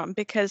writing this from,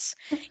 because,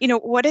 you know,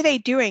 what are they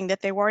doing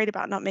that they're worried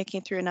about not making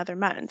it through another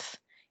month?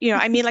 You know,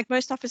 I mean, like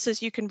most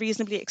offices, you can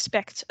reasonably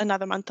expect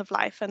another month of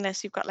life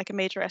unless you've got like a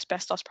major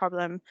asbestos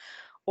problem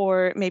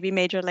or maybe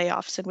major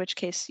layoffs, in which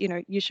case, you know,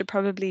 you should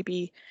probably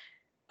be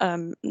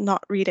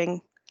not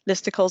reading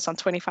listicles on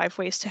 25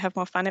 ways to have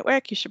more fun at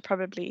work. You should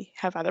probably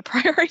have other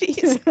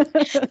priorities.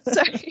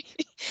 So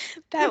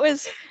that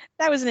was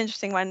an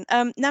interesting one.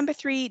 Number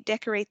 3,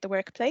 decorate the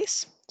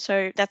workplace.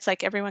 So that's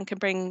like everyone can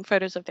bring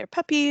photos of their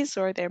puppies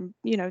or their,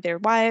 you know, their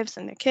wives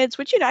and their kids,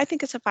 which, you know, I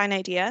think is a fine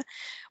idea.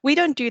 We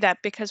don't do that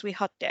because we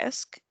hot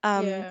desk.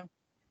 Yeah.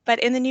 But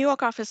in the New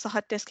York office, the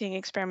hot desking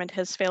experiment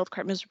has failed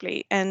quite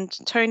miserably, and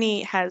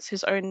Tony has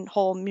his own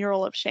whole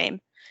mural of shame.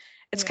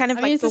 It's Yeah. kind I of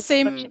mean, like it's the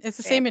the wall of same. shame It's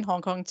the there. same in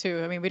Hong Kong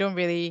too. I mean, we don't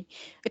really.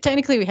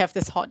 Technically, we have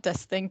this hot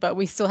desk thing, but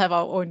we still have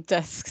our own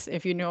desks.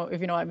 If you know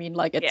what I mean.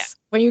 Like Yeah. it's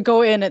when you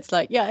go in, it's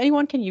like, yeah,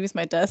 anyone can use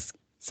my desk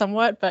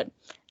somewhat, but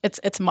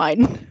it's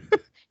mine.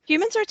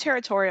 Humans are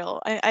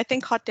territorial. I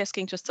think hot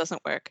desking just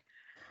doesn't work.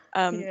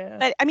 Yeah.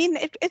 But I mean,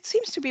 it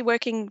seems to be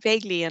working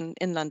vaguely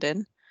in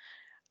London.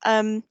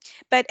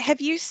 But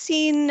have you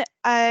seen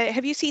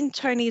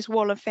Tony's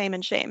Wall of Fame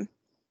and Shame?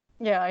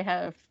 Yeah, I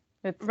have.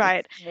 It's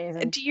Right.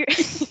 amazing. Do you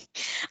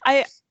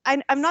I,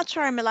 I'm not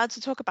sure I'm allowed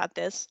to talk about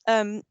this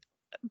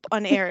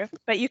on air,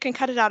 but you can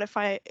cut it out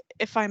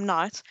if I'm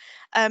not.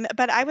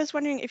 But I was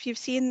wondering if you've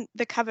seen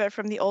the cover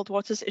from the Old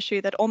Waters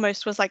issue that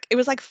almost was like, it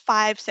was like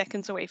 5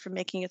 seconds away from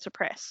making it to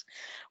press,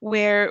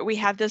 where we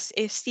have this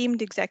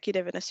esteemed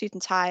executive in a suit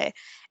and tie,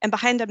 and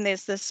behind him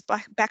there's this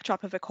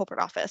backdrop of a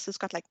corporate office. It's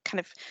got like kind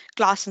of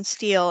glass and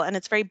steel, and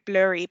it's very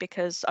blurry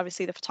because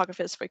obviously the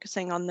photographer is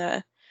focusing on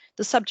the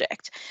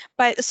subject.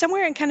 But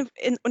somewhere in kind of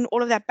in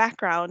all of that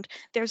background,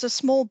 there's a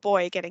small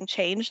boy getting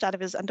changed out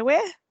of his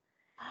underwear.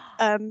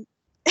 Um,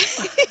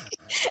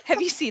 have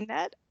you seen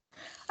that?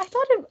 I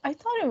thought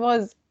it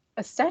was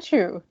a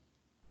statue.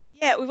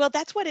 Yeah, well,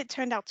 that's what it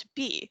turned out to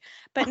be,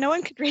 but no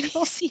one could really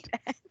see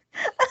that.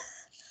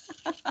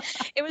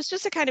 It was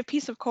just a kind of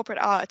piece of corporate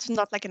art,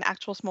 not like an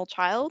actual small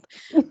child,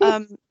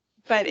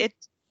 but it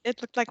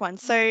looked like one.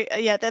 So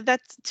yeah, that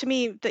to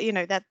me, you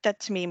know, that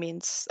to me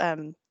means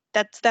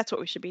that's what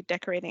we should be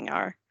decorating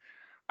our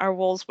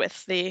walls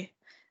with, the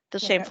Yeah.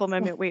 shameful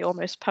moment we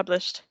almost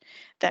published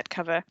that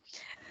cover.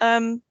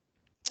 Um,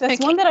 There's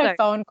okay, one that I so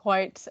found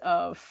quite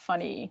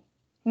funny.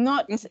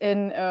 Not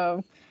in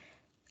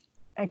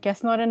I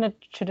guess not in a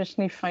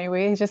traditionally funny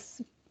way. It's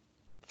just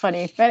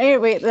funny. But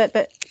anyway,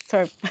 that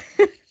sorry.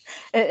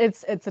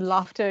 It's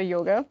laughter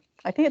yoga.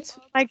 I think it's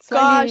oh my gosh,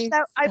 slightly.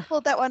 that I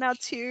pulled that one out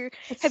too.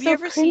 It's Have you so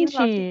ever seen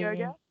laughter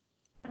yoga?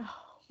 cringy.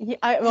 Yeah,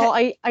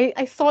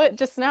 I saw it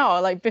just now,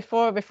 like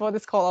before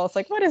this call. I was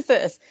like, what is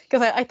this?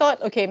 Because I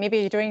thought, okay, maybe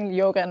you're doing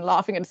yoga and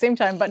laughing at the same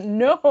time, but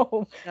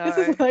no, this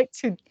No. is like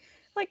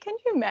can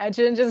you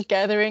imagine just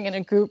gathering in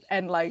a group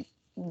and like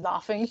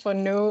laughing for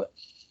no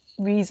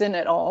reason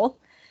at all?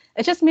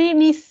 It just made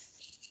me,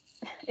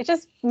 it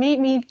just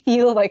made me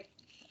feel like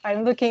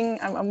I'm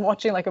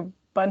watching like a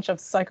bunch of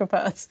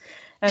psychopaths,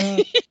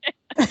 and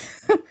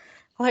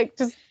like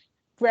just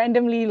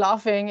randomly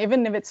laughing,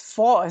 even if it's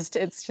forced.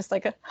 It's just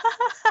like a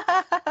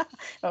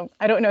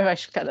I don't know if I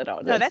should cut it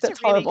out. No, that's a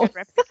That's really horrible.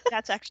 good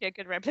that's actually a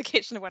good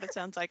replication of what it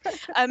sounds like.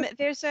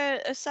 There's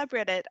a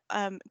subreddit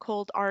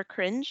called r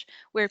cringe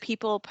where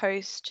people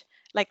post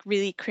like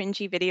really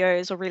cringy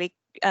videos or really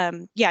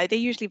yeah, they're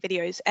usually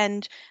videos,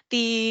 and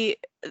the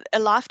a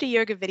laughter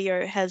yoga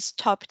video has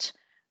topped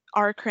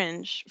r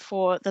cringe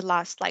for the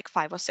last like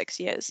 5 or 6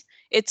 years.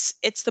 It's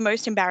the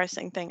most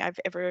embarrassing thing I've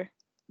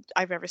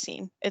ever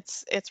seen.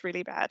 It's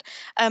really bad.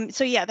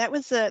 So yeah, that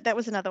was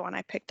another one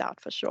I picked out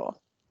for sure.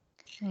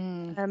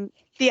 Hmm.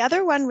 The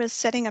other one was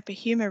setting up a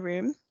humor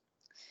room,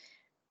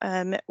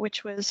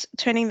 which was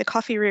turning the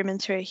coffee room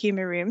into a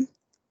humor room,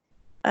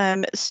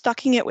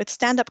 stocking it with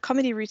stand-up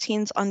comedy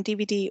routines on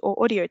DVD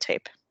or audio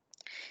tape.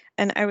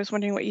 And I was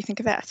wondering what you think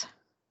of that.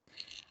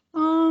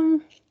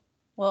 Um,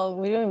 Well,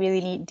 we don't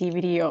really need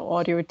DVD or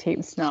audio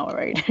tapes now,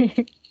 right?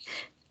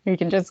 You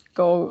can just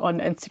go on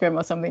Instagram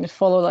or something, just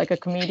follow like a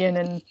comedian,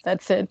 and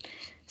that's it.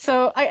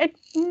 So I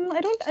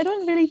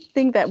don't really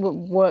think that would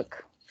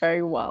work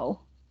very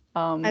well.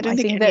 I I don't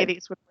think think any of that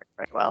these would work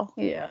very well.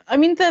 yeah, I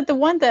mean the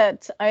one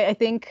that I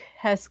think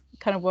has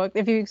kind of worked.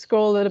 If you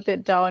scroll a little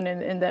bit down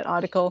in that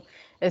article,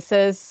 it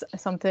says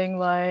something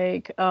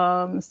like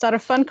start a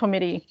fund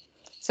committee.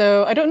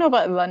 So I don't know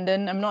about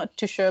London. I'm not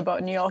too sure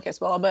about New York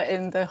as well. But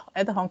in the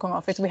at the Hong Kong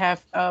office, we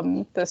have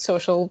the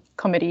social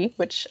committee,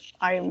 which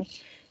I'm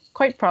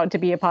quite proud to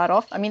be a part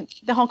of. I mean,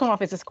 the Hong Kong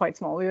office is quite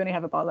small. We only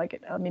have about like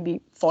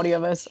maybe 40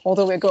 of us,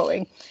 although we're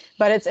growing.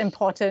 But it's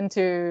important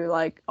to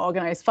like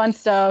organize fun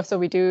stuff. So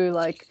we do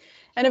like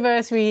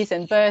anniversaries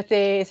and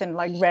birthdays and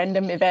like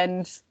random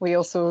events. We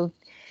also,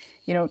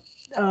 you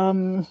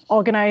know,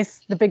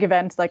 organize the big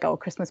events like our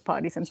Christmas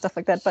parties and stuff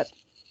like that. But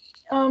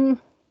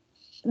um,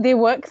 they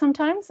work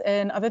sometimes,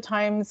 and other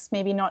times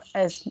maybe not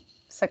as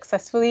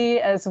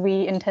successfully as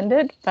we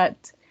intended.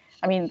 But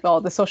I mean,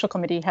 well, the social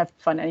committee have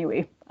fun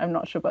anyway. I'm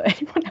not sure about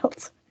anyone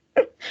else.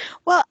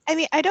 Well, I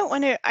mean, I don't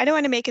want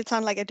to make it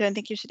sound like I don't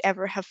think you should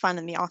ever have fun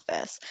in the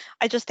office.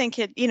 I just think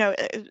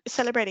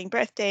celebrating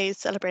birthdays,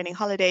 celebrating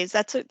holidays,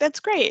 that's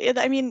great.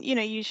 I mean,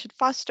 you should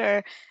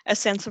foster a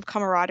sense of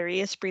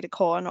camaraderie, esprit de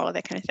corps, and all of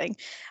that kind of thing.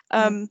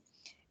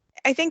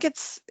 I think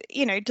it's,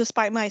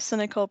 despite my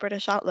cynical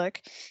British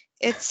outlook,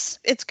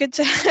 it's good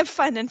to have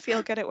fun and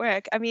feel good at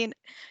work. I mean,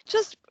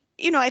 just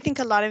I think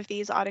a lot of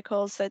these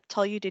articles that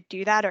tell you to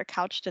do that are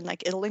couched in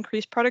like it'll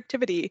increase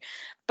productivity,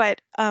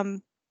 but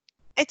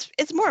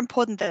it's more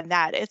important than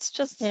that. It's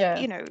just Yeah.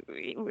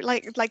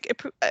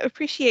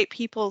 appreciate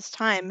people's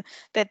time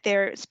that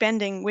they're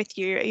spending with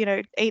you.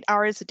 8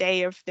 hours a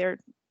day of their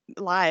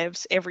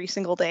lives every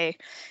single day.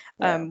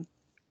 Yeah.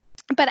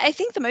 But I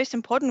think the most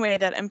important way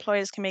that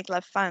employers can make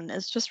life fun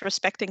is just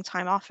respecting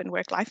time off and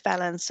work-life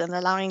balance and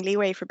allowing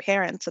leeway for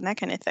parents and that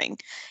kind of thing.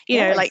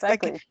 Yeah, Like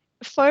exactly.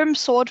 foam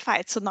sword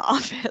fights in the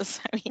office.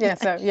 I mean, Yeah,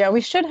 so yeah,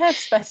 we should have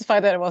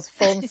specified that it was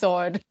foam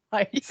sword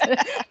fights,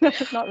 yeah.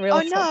 not real Oh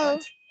sword no.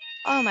 fights.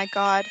 Oh my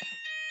God.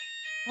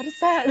 What is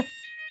that?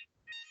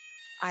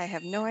 I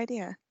have no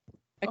idea.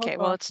 Oh Okay,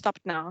 well, God. it's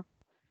stopped now.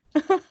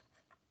 What?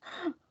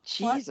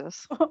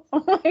 Jesus. Oh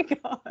my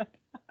God.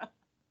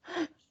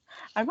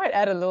 I might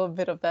add a little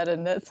bit of that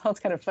in. That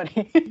sounds kind of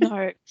funny. No,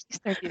 please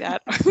don't do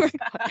that. Oh my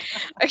God.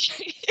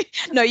 Okay.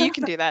 No, you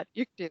can do that.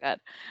 You can do that.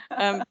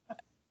 Um,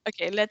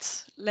 okay,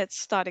 let's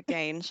start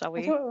again, shall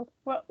we?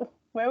 Where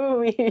were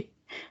we?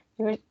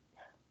 What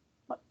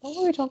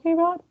were we talking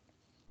about?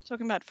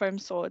 Talking about foam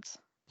swords.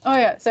 Oh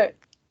yeah, so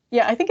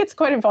yeah, I think it's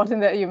quite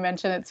important that you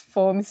mention it's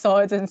foam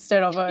swords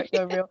instead of a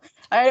real.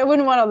 I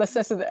wouldn't want our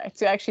listeners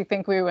to actually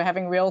think we were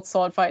having real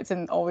sword fights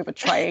or we were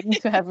trying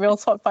to have real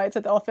sword fights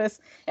at the office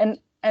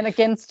and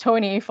against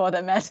Tony for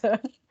that matter.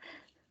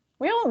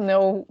 We all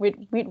know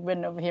we'd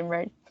win over him,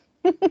 right?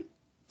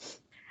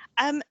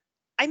 I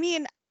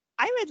mean,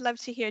 I would love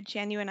to hear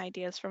genuine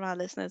ideas from our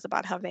listeners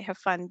about how they have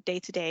fun day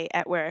to day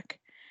at work.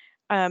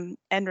 And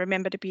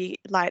remember to be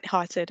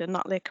lighthearted and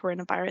not let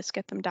coronavirus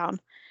get them down.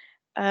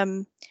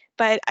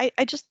 But I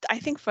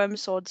think foam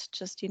swords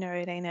just, it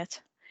ain't it.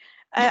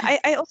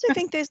 I also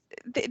think there's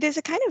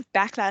a kind of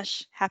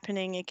backlash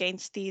happening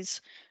against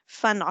these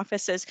fun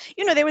offices.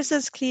 There was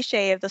this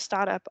cliche of the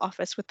startup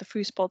office with the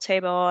foosball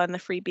table and the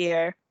free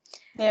beer.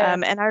 Yeah.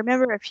 And I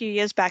remember a few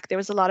years back, there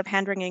was a lot of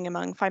hand-wringing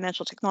among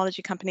financial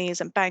technology companies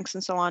and banks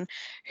and so on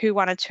who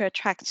wanted to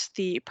attract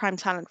the prime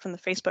talent from the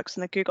Facebooks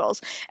and the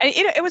Googles. And,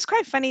 it was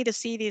quite funny to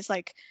see these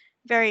like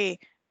very,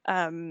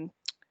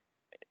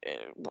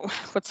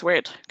 what's the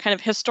word, kind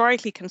of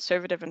historically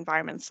conservative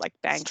environments like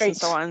banks and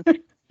so Straight. on.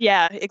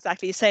 Yeah,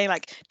 exactly. Saying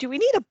like, do we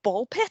need a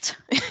ball pit?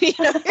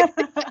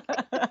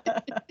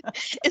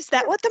 Is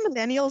that what the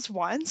millennials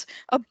want?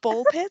 A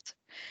ball pit?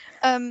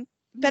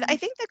 But I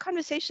think the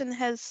conversation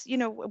has,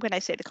 when I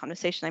say the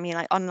conversation, I mean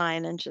like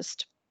online and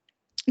just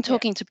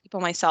talking to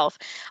people myself.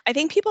 I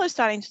think people are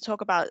starting to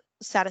talk about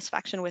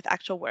satisfaction with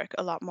actual work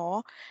a lot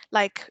more.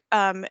 Like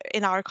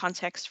in our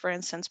context, for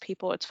instance,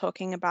 people are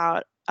talking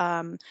about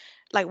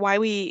like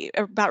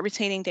about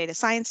retaining data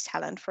science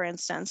talent, for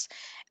instance.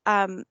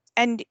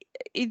 And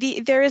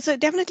there is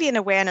definitely an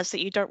awareness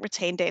that you don't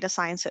retain data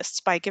scientists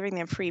by giving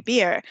them free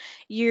beer.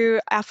 You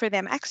offer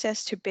them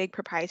access to big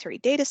proprietary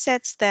data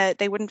sets that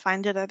they wouldn't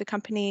find at other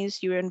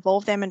companies. You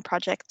involve them in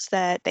projects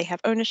that they have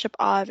ownership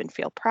of and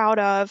feel proud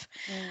of.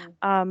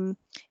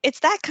 It's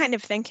that kind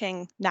of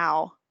thinking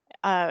now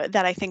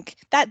that I think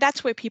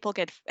that's where people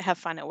have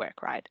fun at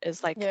work, right?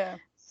 Is like Yeah.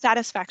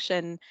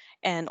 satisfaction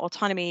and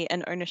autonomy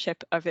and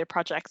ownership of their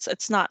projects.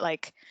 It's not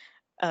like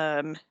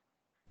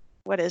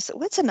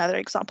what's another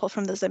example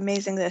from this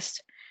amazing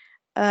list?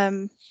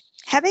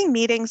 Having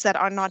meetings that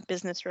are not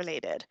business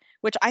related,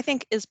 which I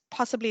think is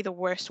possibly the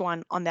worst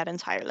one on that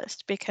entire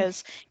list,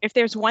 because if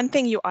there's one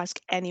thing you ask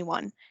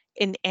anyone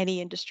in any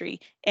industry,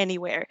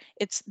 anywhere,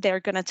 they're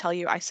going to tell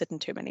you I sit in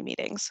too many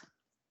meetings.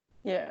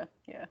 Yeah,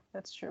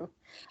 that's true.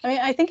 I mean,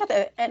 I think at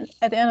the end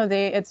of the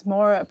day, it's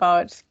more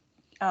about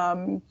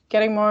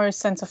getting more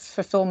sense of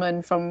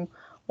fulfillment from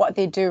what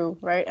they do,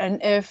 right?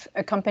 And if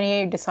a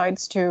company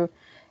decides to,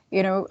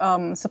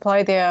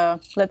 supply their,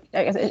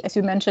 as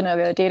you mentioned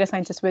earlier, data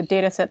scientists with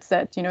data sets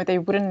that, they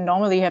wouldn't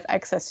normally have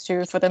access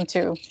to for them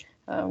to,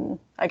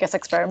 I guess,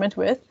 experiment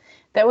with,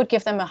 that would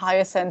give them a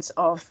higher sense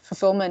of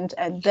fulfillment.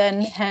 And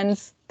then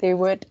hence they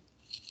would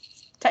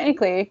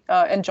technically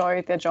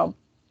enjoy their job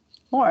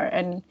more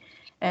and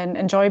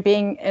enjoy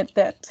being at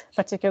that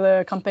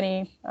particular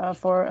company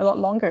for a lot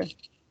longer.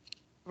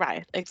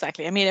 Right,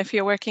 exactly. I mean, if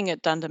you're working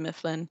at Dunder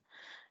Mifflin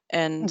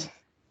and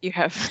you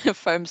have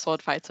foam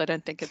sword fights, I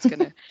don't think it's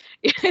gonna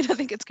I don't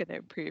think it's gonna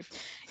improve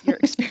your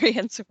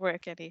experience of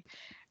work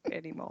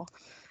anymore.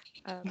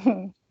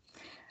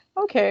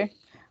 Okay.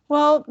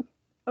 Well,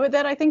 with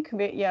that, I think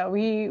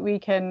we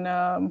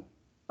can.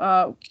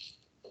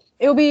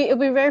 It'll be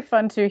very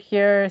fun to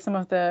hear some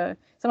of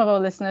our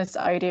listeners'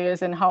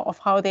 ideas and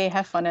how they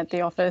have fun at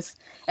the office,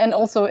 and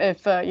also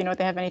if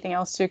they have anything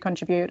else to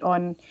contribute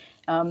on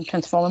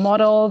transformer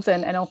models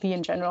and NLP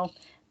in general.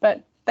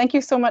 But thank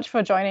you so much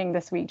for joining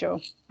this week, Joe.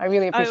 I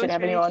really Oh, it appreciate was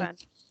having you really on. fun.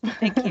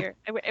 Thank you.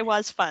 It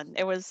was fun.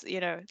 It was,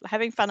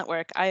 having fun at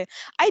work. I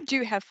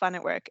do have fun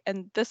at work,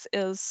 and this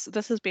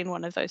has been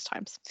one of those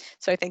times.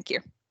 So thank you.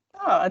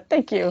 Oh,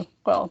 thank you.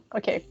 Well,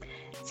 okay.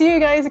 See you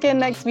guys again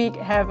next week.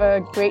 Have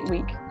a great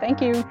week.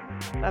 Thank you.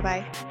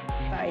 Bye-bye.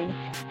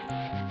 Bye.